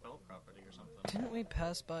spell property or something. Didn't we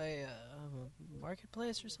pass by a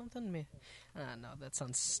marketplace or something? No, that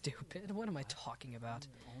sounds stupid. What am I talking about?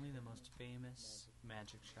 Only the most famous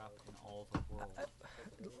magic shop in all the world.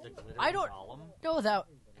 The glittering I don't golem. know that.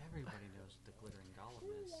 Everybody knows what the glittering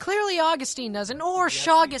golem is. Clearly, Augustine doesn't, or Yes, he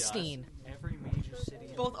Shaugustine. does. Every major city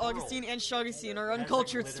in Both the world Augustine and Shaugustine are has a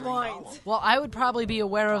uncultured glittering swines. golem. Well, I would probably be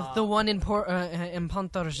aware of the one in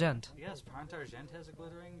Pontargent. Yes, Pontargent has a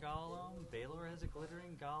glittering golem. Baylor has a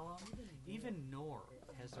glittering golem. Even Nor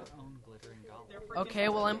has their own glittering golem. Okay,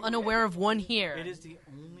 well, I'm unaware of one here. It is the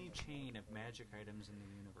only chain of magic items in the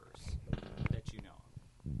universe that you know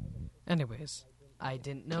of. Anyways, I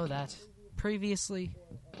didn't know that previously,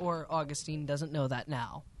 or Augustine doesn't know that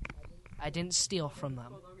now. I didn't steal from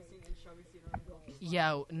them.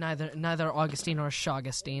 Yeah, neither Augustine or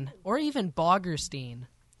Shaugustine, or even Boggerstein.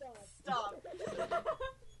 Stop.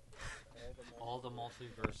 All the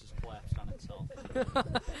multiverses collapsed on itself.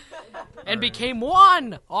 And became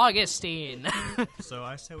one Augustine. So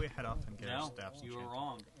I say we head off and get our No, staffs you were enchanted.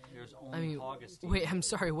 wrong. There's only I mean, Augustine. wait, I'm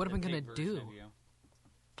sorry, what am I the gonna big version do? of you.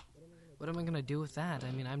 What am I gonna do with that?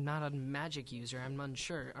 I mean, I'm not a magic user, I'm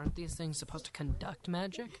unsure. Aren't these things supposed to conduct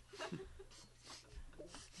magic?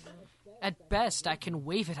 At best, I can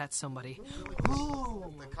wave it at somebody.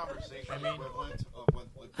 The conversation equivalent of when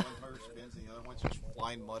one tire spins and the other one's just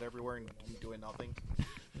flying mud everywhere and doing nothing.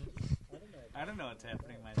 I don't know what's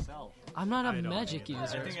happening myself. I'm not a I don't magic either. I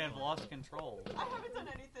user. think I've lost control. I haven't done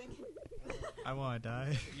anything. I want to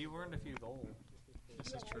die. You earned a few gold.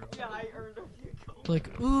 This is true. Yeah, I earned a few gold.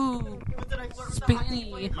 Like, ooh, But then I flirt with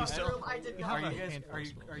Spinny. the You high still- room. I did you not. have Are a you guys? handful Are of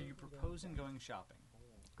you? gold. Are you proposing going shopping?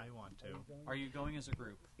 I want to. Are you going as a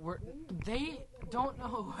group? they don't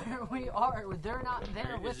know where we are. They're not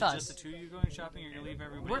there Is with it us. just the two of you going shopping, or you leave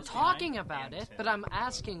everybody? We're else talking behind? about And it, Tim. but I'm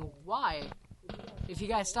asking why. If you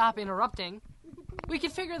guys stop interrupting, we can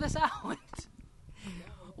figure this out.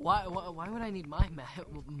 Why would I need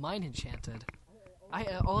mine enchanted?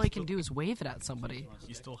 All I can do is wave it at somebody.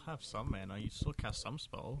 You still have some mana. You still cast some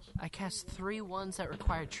spells. I cast 3 ones that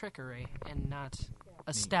require trickery and not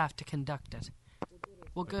a staff to conduct it.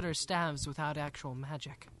 What good are staves without actual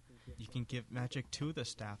magic? You can give magic to the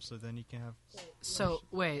staff, so then you can have. So,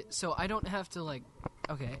 wait, so I don't have to, like...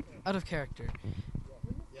 Okay, out of character.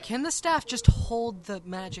 Can the staff just hold the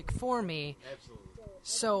magic for me? Absolutely.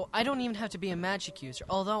 So, I don't even have to be a magic user.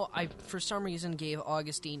 Although, I, for some reason, gave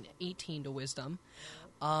Augustine 18 to wisdom.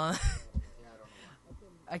 I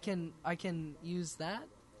can use that?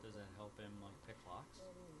 Does that help him like pick locks?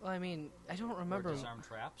 Well, I mean, I don't Or remember... disarm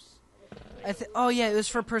traps? Oh, yeah, it was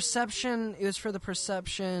for perception. It was for the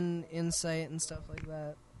perception, insight, and stuff like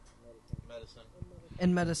that. Medicine.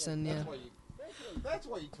 And medicine, yeah. That's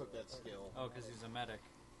why you took that skill. Oh, because he's a medic.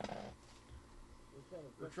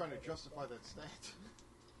 We're trying to justify that stat.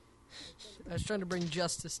 I was trying to bring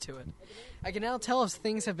justice to it. I can now tell if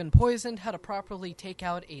things have been poisoned, how to properly take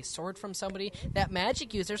out a sword from somebody that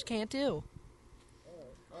magic users can't do.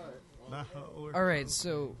 Alright,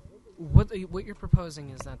 so what you're proposing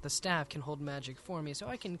is that the staff can hold magic for me, so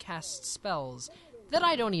I can cast spells that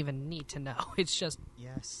I don't even need to know. It's just,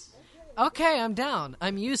 Yes. okay, I'm down.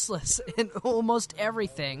 I'm useless in almost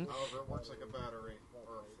everything. However, it works like a battery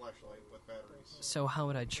or a flashlight with batteries. So how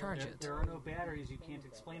would I charge it? There are no batteries. You can't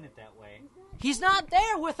explain it that way. He's not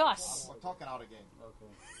there with us! I'm talking out again.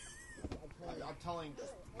 Okay. I'm telling.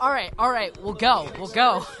 Alright, we'll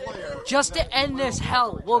go. Just to end this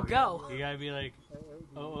hell, we'll go. You gotta be like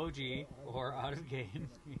OOG or out of game.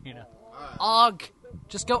 You know. Og.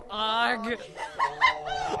 Just go Og.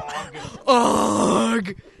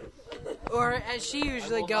 Og. Or as she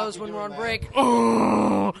usually goes when we're on break.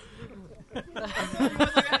 Oh. All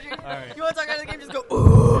right. You want to talk out of the game? Just go.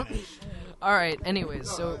 Ooh. All right. Anyways,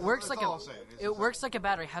 so it works that's like all a I'm saying. It's it just works like a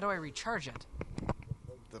battery. How do I recharge it?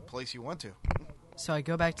 the place you went to. So I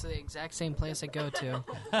go back to the exact same place I go to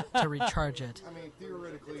recharge it. I mean,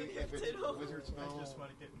 theoretically, if it's wizard spell, I just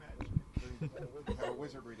want to get magic. then have a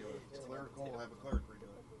wizard redo it. If it's clerical, have a cleric redo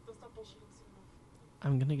it.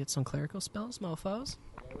 I'm gonna get some clerical spells, mofo's.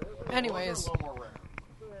 Anyways, Those are a little more rare.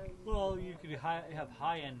 Well, you could have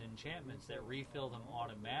high-end enchantments that refill them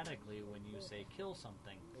automatically when you say kill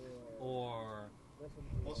something, or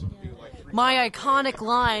Most of them do like 3 my iconic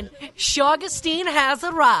line, "Shogastine has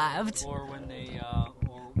arrived." or when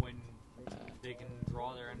they can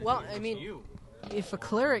draw their energy. Well, I from mean- you. If a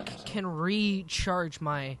cleric can recharge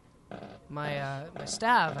my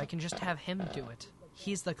staff, I can just have him do it.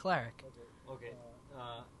 He's the cleric. Okay,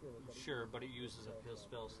 sure, but it uses a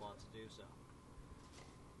spell slot to do so.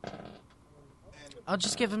 I'll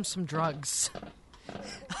just give him some drugs.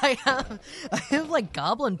 I have like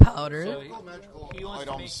goblin powder. So Magical he wants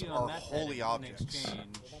to make items you a are meth holy head in objects.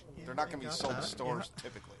 exchange. They're not going to be sold in stores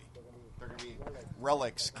typically. They're going to be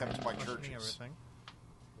relics kept by churches. Everything.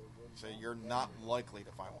 So you're not likely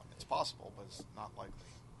to find one. It's possible, but it's not likely.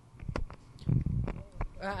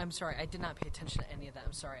 I'm sorry, I did not pay attention to any of that.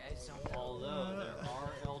 I'm sorry, I don't know. Although there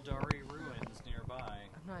are Eldari ruins nearby.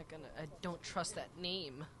 I'm not gonna. I don't trust that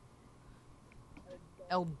name.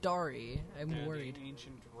 Eldari. I'm They're worried. the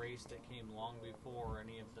ancient race that came long before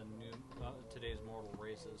any of the new today's mortal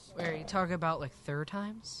races. Where you talk about like third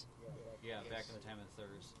times? Yeah, back in the time of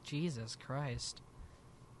Thurs. Jesus Christ.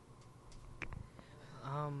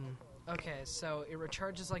 Okay, so it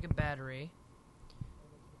recharges like a battery,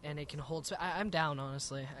 and it can hold. So I'm down,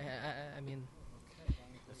 honestly. I mean,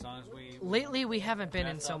 As long as we lately we haven't been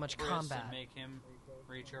in mess so up much Chris combat. and make him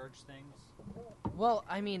recharge things. Well,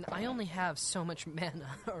 I mean, I only have so much mana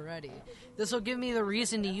already. This will give me the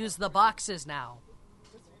reason to use the boxes now.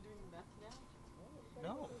 So you're doing meth now?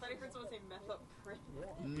 No, I thought you heard someone say meth up print.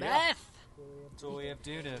 Meth. that's what we have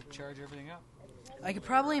to do to charge everything up. I could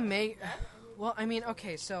probably make. Well, I mean,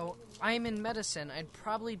 okay, so I'm in medicine. I'd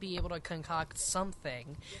probably be able to concoct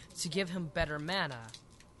something to give him better mana.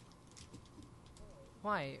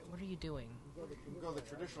 Why? What are you doing? You can go the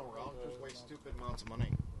traditional route, just waste stupid amounts of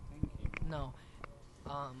money. Thank you. No.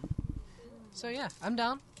 So yeah, I'm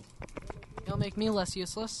down. It'll make me less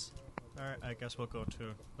useless. Alright, I guess we'll go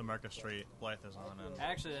to the Market Street Blythe is on. And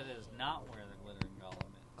Actually, that is not where the glittering golem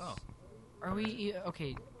is. oh, Are we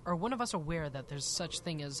okay? Are one of us aware that there's such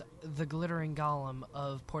thing as the glittering golem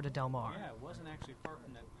of Porta del Mar? Yeah, it wasn't actually far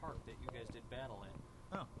from that park that you guys did battle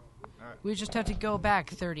in. oh, alright. We just have to go back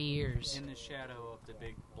 30 years. In the shadow of the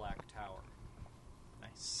big black tower.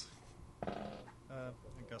 Nice. I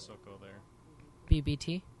guess I'll go there.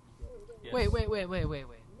 BBT? Yes. Wait.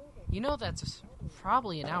 You know that's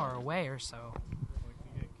probably an hour away or so. We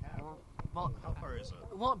can get cab. Well, How far is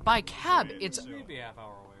it? well, by cab, Wait, it's. Maybe a half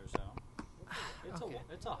hour away or so. It's Okay.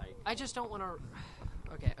 it's a hike. I just don't want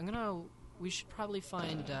to. Okay, we should probably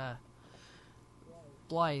find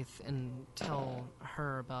Blythe and tell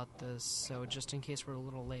her about this, so just in case we're a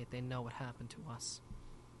little late, they know what happened to us.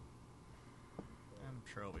 I'm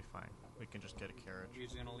sure it'll be fine. We can just get a carriage. You're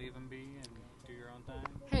just gonna leave him be and do your own thing?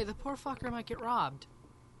 Hey, the poor fucker might get robbed.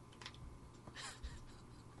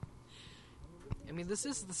 I mean, this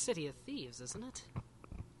is the city of thieves, isn't it?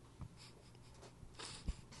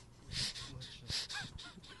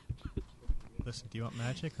 Listen, do you want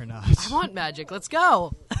magic or not? I want magic. Let's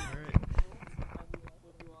go. Alright.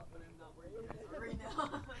 Right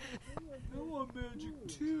now. I want magic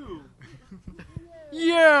too.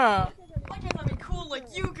 Yeah. Why can't I be cool like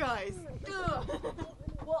you guys? Ugh.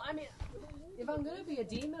 Well, I mean, if I'm gonna be a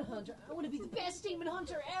demon hunter, I want to be the best demon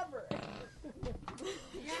hunter ever.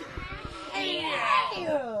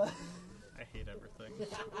 Yeah. I hate everything.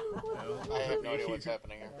 I have no idea what's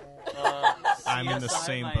happening here. I'm in the CSI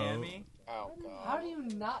same Miami. Oh, How God. do you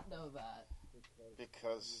not know that?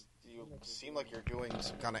 Because you seem like you're doing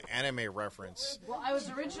some kind of anime reference. Well, I was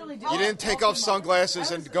originally doing. You didn't take off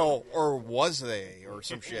sunglasses and go, or was they, or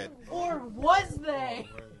some shit. Or was they?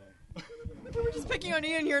 We were just picking on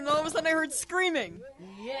Ian here, and all of a sudden I heard screaming.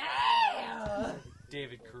 Yeah.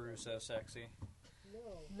 David Caruso, sexy.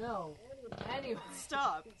 No. Anyway.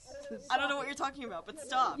 Stop. I don't know what you're talking about, but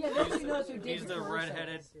stop. Yeah, nobody knows who David He's the Caruso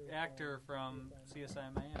redheaded is. actor from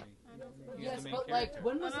CSI Miami. He's Yes, the main but character. like,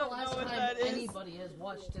 when was I the don't last know what time that is. anybody has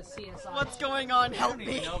watched a CSI? What's going on? I Help don't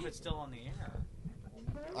even me. know if it's still on the air.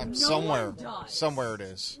 I'm No somewhere. one does. Somewhere it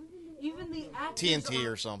is. Even the actors TNT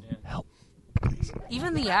are, or something. Yeah.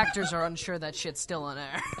 even the actors are unsure that shit's still on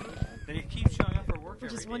air. They keep showing up for work For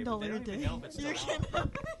every just day, but they $1 a don't even day. know if it's You still can.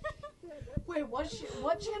 on. Wait,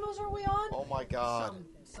 what channels are we on? Oh my God.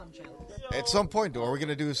 some channels. At some point, are we going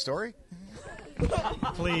to do a story?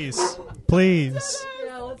 Please.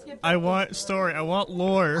 Yeah, let's get I want story. I want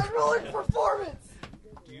lore. Rolling performance.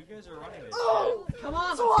 You guys are running this Come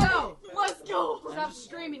on, let's go! Let's go. Stop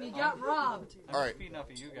screaming, you got robbed. I'm All just right. feeding off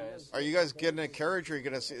of you guys. Are you guys getting in a carriage, or are you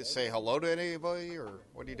going to say hello to anybody, or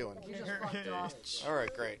what are you doing? You just fucked off. All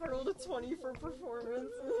right, great. I rolled a 20 for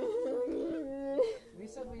performance. We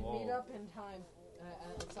said we'd meet up in time,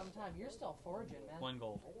 at some time. You're still foraging, man. 1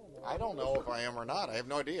 gold. I don't know if I am or not. I have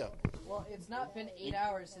no idea. Well, it's not been 8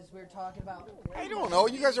 hours since we were talking about... I don't know.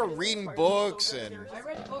 You guys are reading books and I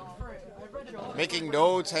read a book for it. I read a book. making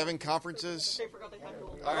notes, having conferences.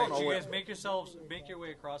 I don't know So you what. guys make your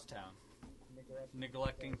way across town,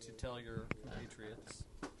 neglecting to tell your compatriots.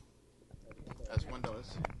 As one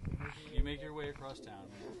does. You make your way across town,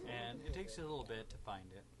 and it takes you a little bit to find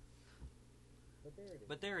it.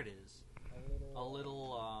 But there it is. A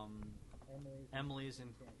little Emily's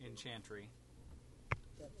Enchantry,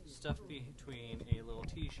 stuffed between a little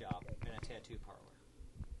tea shop and a tattoo parlor.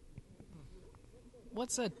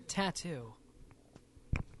 What's a tattoo?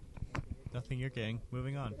 Nothing you're getting.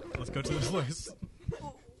 Moving on. Let's go to the list.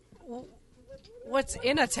 What's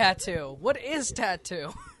in a tattoo? What is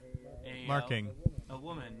tattoo? Marking. A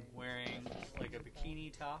woman wearing like a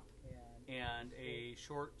bikini top and a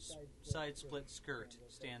short side split skirt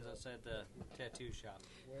stands outside the tattoo shop.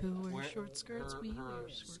 Who wears Where short skirts? We her wear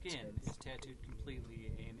short skin is tattooed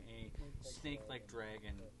completely in a snake-like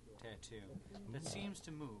dragon tattoo that seems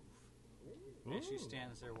to move as she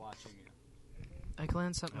stands there watching you. I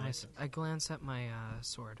glance at my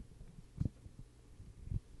sword.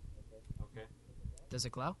 Okay, Does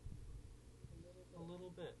it glow? a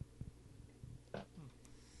little bit.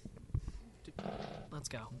 Let's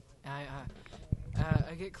go. I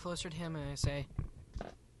get closer to him and I say,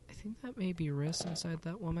 I think that may be Riss inside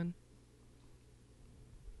that woman.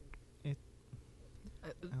 I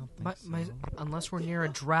don't think so. Unless we're near a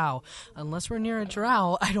drow.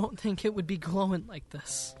 I don't think it would be glowing like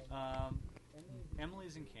this.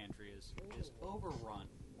 Emily's Enchantry is overrun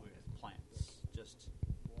with plants, just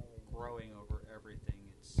growing over everything.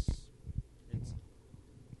 It's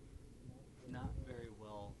not very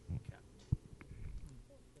well kept.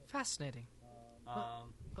 Fascinating.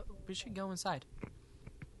 We should go inside.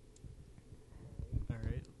 All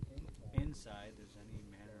right. Inside, there's any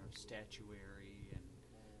manner of statuary, and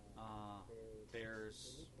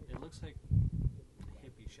it looks like a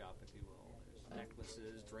hippie shop, if you will. There's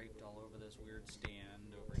necklaces draped all over this weird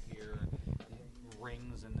stand over here,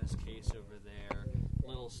 rings in this case over there,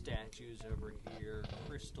 little statues over here,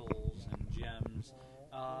 crystals and gems.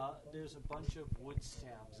 There's a bunch of wood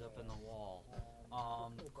stabs up in the wall,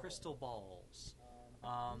 crystal balls,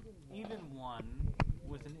 even one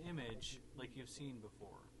with an image like you've seen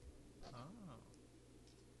before.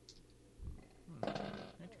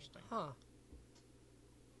 Interesting. Huh.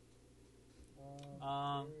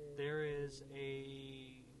 There is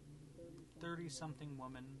a 30-something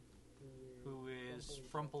woman who is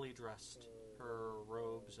frumpily dressed. Her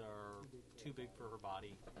robes are too big for her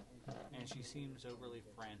body, and she seems overly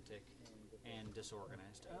frantic and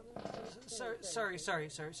disorganized. Sorry.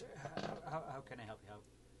 How can I help you?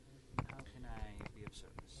 How can I be of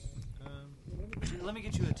service? Let me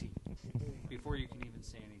get you a tea. Before you can even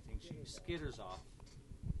say anything, she skitters off,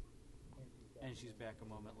 and she's back a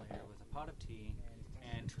moment later with a pot of tea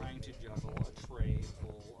and trying to juggle a tray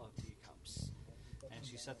full of teacups. And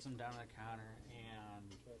she sets them down on the counter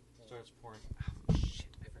and starts pouring. Oh, shit,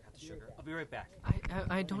 I forgot the sugar. I'll be right back.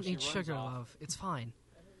 I don't And she need runs sugar, off. love. It's fine.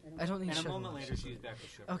 I don't need And sugar. a moment love. later, she's back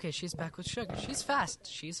with sugar. Okay, she's back with sugar. She's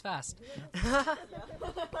fast.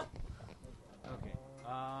 Okay.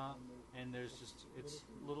 And there's just, it's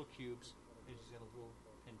little cubes. And she's got a little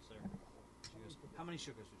pinch there. She goes, how many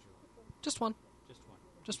sugars would you like? Just one. Just one.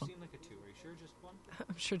 Just you one. seem like a 2. Are you sure just one?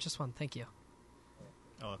 I'm sure just one. Thank you.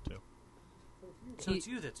 I'll have 2. So He- it's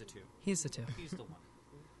you that's a 2. He's the 2. He's the 1.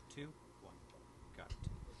 2, 1. Got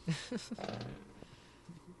it.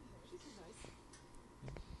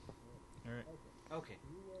 All right. Okay.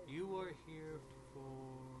 You are here for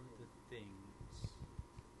the things.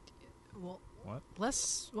 Well, What?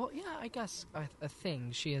 yeah, I guess a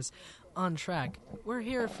thing. She is on track. We're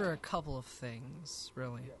here for a couple of things,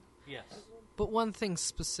 really. Yes. But one thing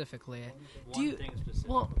specifically. One thing specific.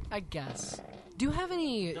 Well, I guess. Do you have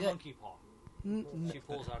any... the monkey paw. n- She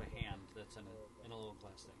pulls out a hand that's in a little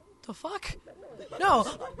glass thing. the fuck? No.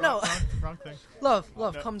 Wrong thing. Love,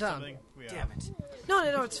 No, calm down. something we, Damn it. No,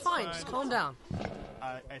 it's fine. Just calm down.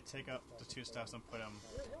 I take up the 2 staffs and put them.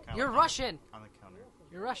 You're Russian. On the counter.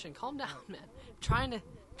 You're Russian. Calm down, man. Trying to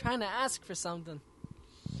ask for something.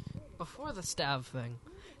 Before the stab thing.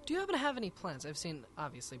 Do you happen to have any plants? I've seen,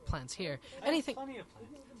 obviously, plants here. I have Anything? plenty of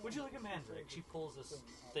plants. Would you like a mandrake? She pulls this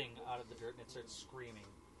thing out of the dirt and it starts screaming.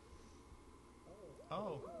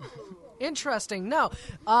 Oh. Interesting. No.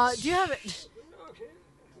 Do you have it?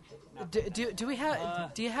 Do we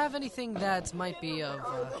have? Do you have anything that might be of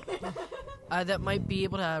that might be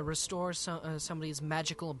able to restore somebody's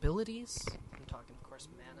magical abilities? I'm talking, of course,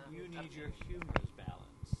 mana. You need your humors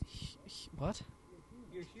balance. What?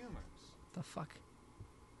 Your humors. The fuck?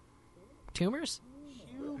 Tumors?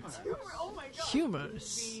 Humors. Oh my god.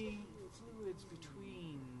 Humors. The fluids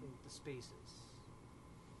between the spaces.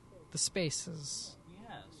 The spaces.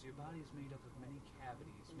 Yes, your body's made up of many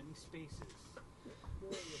cavities, many spaces.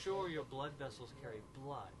 Sure, your blood vessels carry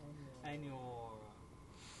blood, and your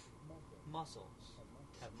muscles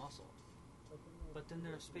have muscle. But then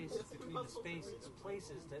there are spaces between the spaces,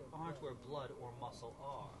 places that aren't where blood or muscle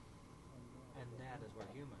are. And that is where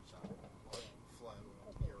humors are. Phlegm.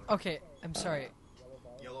 Okay, I'm sorry.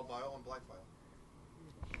 Yellow bile and black bile.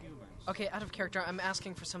 Humors. Okay, out of character, I'm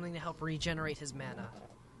asking for something to help regenerate his mana.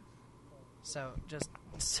 So, just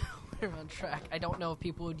so we're on track. I don't know if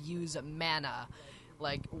people would use mana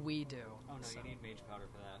like we do. Oh no, so. you need mage powder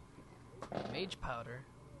for that. Mage powder?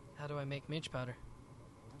 How do I make mage powder?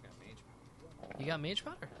 I've got mage powder. You got mage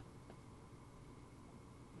powder?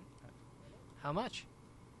 How much?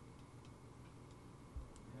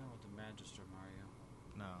 Yeah, with the Magister, Mario.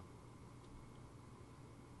 No.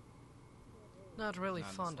 Not really Not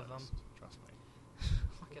in the fond of them. slightest. Trust me.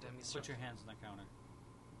 Look at him, he's Put your hands on the counter.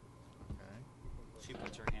 Okay. She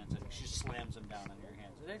puts her hands in. She slams them down on your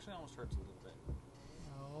hands. It actually almost hurts a little bit.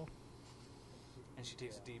 No. And she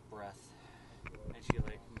takes a deep breath. And she,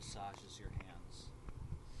 like, massages your hands.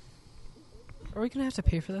 Are we gonna have to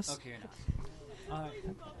pay for this? Okay, you're not.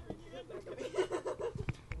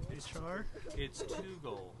 HR? It's 2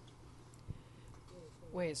 gold.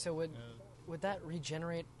 Wait, so would that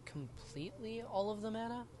regenerate completely all of the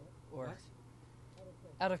mana? Or What?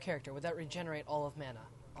 out of character, would that regenerate all of mana?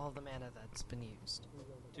 All of the mana that's been used?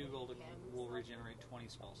 2 gold will regenerate 20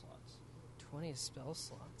 spell slots. 20 spell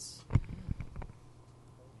slots.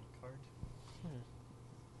 Card?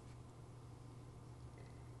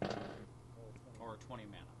 Or 20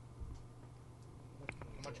 mana.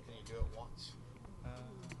 How much can you do at once?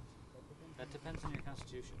 That depends on your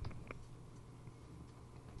constitution.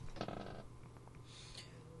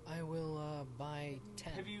 I will buy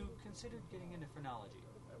 10. Have you considered getting into phrenology?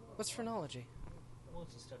 What's phrenology? Well,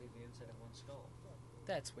 it's to study the inside of one's skull.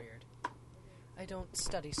 That's weird. I don't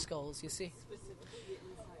study skulls, you see. Specifically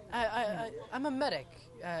inside. I'm a medic.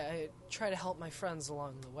 I try to help my friends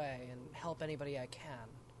along the way and help anybody I can.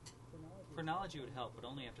 Phrenology would help, but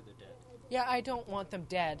only after they're dead. Yeah, I don't want them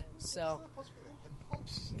dead, so... What?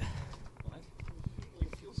 You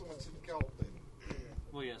feel so much engulfed.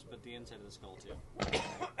 Well, yes, but the inside of the skull, too.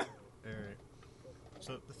 Alright.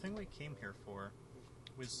 So the thing we came here for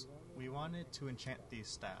was we wanted to enchant these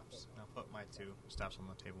staffs. And I'll put my 2 staffs on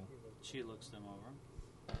the table. She looks them over.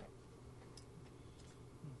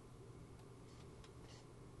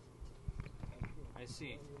 I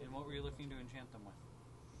see. And what were you looking to enchant them with?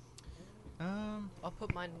 I'll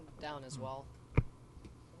put mine down as well.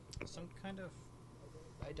 Some kind of...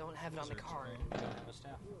 I don't have it on the Research. card. You don't have a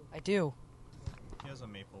staff. I do. He has a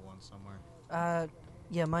maple one somewhere.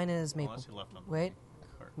 Yeah, mine is maple. Unless he left on Wait, the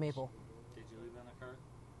card. maple. Did you leave it on the card?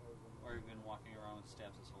 Or have you been walking around with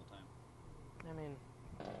staffs this whole time? I mean,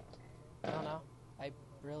 I don't know. I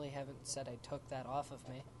really haven't said I took that off of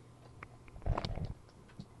me.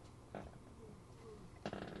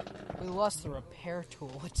 We lost the repair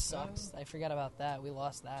tool, which sucks. I forgot about that. We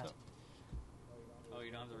lost that. Oh,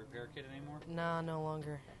 you don't have the repair kit anymore? Nah, no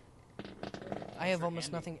longer. I have Sure, almost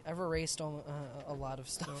handy. nothing. I've erased a lot of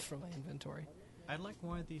stuff from my inventory. I'd like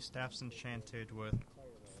one of these staffs enchanted with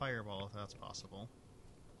fireball if that's possible.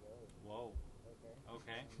 Whoa.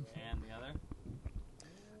 Okay. And the other?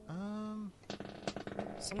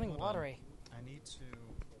 Something Hold on. watery. I need to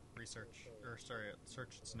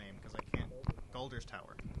search its name because I can't. Galder's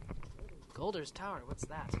Tower. Golders Tower, what's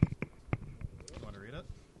that? You want to read it?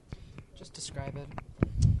 Just describe it.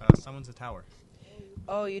 Summons a tower.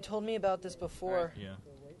 Oh, you told me about this before. Yeah.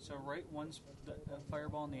 So write one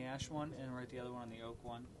fireball on the ash one, and write the other one on the oak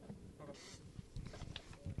one.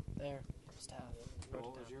 There, staff. Wrote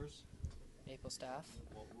What it was down. yours? Maple staff.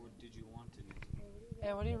 What did you want in it?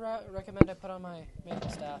 Yeah, what do you recommend I put on my maple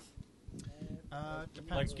staff?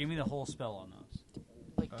 Depends. Like, give me the whole spell on those.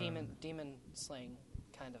 Like demon slaying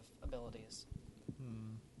kind of abilities.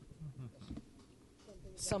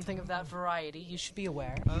 Something of that variety. You should be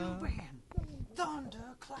aware.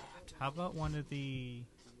 Thunderclap. How about one of the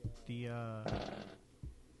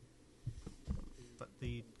But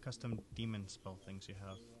the custom demon spell things you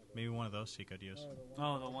have. Maybe one of those you could use.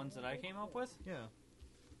 Oh, the ones that I came up with? Yeah.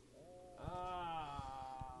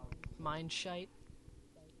 Mind shite.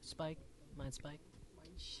 Spike. Mind spike.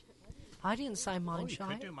 I didn't sign Oh, mind you could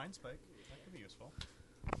shite. do Mind Spike. That could be useful.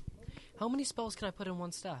 How many spells can I put in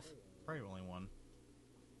one staff? Probably only one.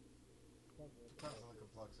 Depends on the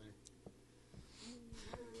complexity.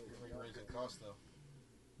 Usually raise the cost, though.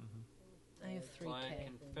 I have Like 3k.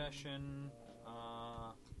 Confession,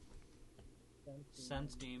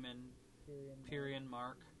 Sense Demon, Pyrian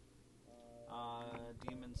Mark,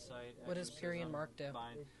 Demon Sight. What does Exorcism, Pyrian Mark do?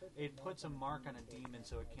 Divine. It puts a mark on a demon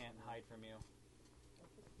so it can't hide from you.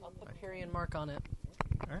 I'll put Pyrian mark on it.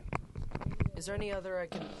 Alright. Is there any other I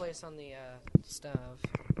can place on the staff?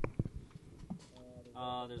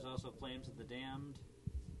 There's also Flames of the Damned.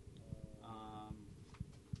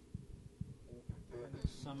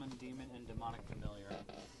 Summon Demon and Demonic Familiar.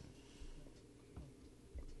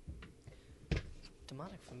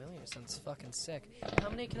 Demonic Familiar sounds fucking sick. How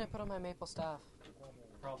many can I put on my maple staff?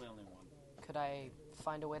 Probably only one. Could I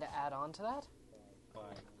find a way to add on to that? By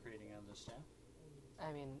creating another staff.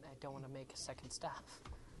 I mean, I don't want to make a second staff.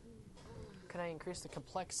 Could I increase the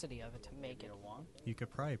complexity of it to make Maybe it? a wand. You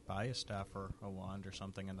could probably buy a staff or a wand or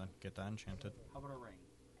something and then get that enchanted. How about a ring?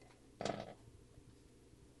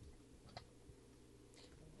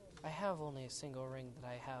 I have only a single ring that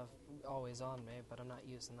I have always on me, but I'm not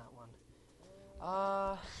using that one.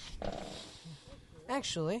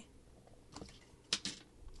 Actually,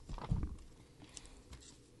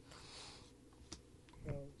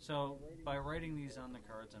 So, by writing these on the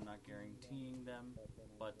cards, I'm not guaranteeing them,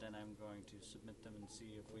 but then I'm going to submit them and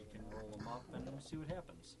see if we can roll them up and see what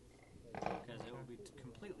happens. Because it will be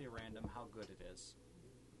completely random how good it is.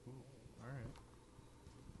 Alright.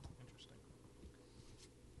 Interesting.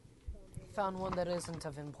 found one that isn't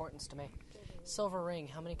of importance to me. Silver ring.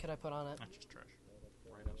 How many could I put on it? That's just trash.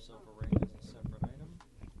 Write up silver ring as a separate item.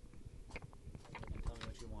 And tell me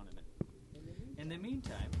what you want in it. In the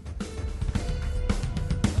meantime,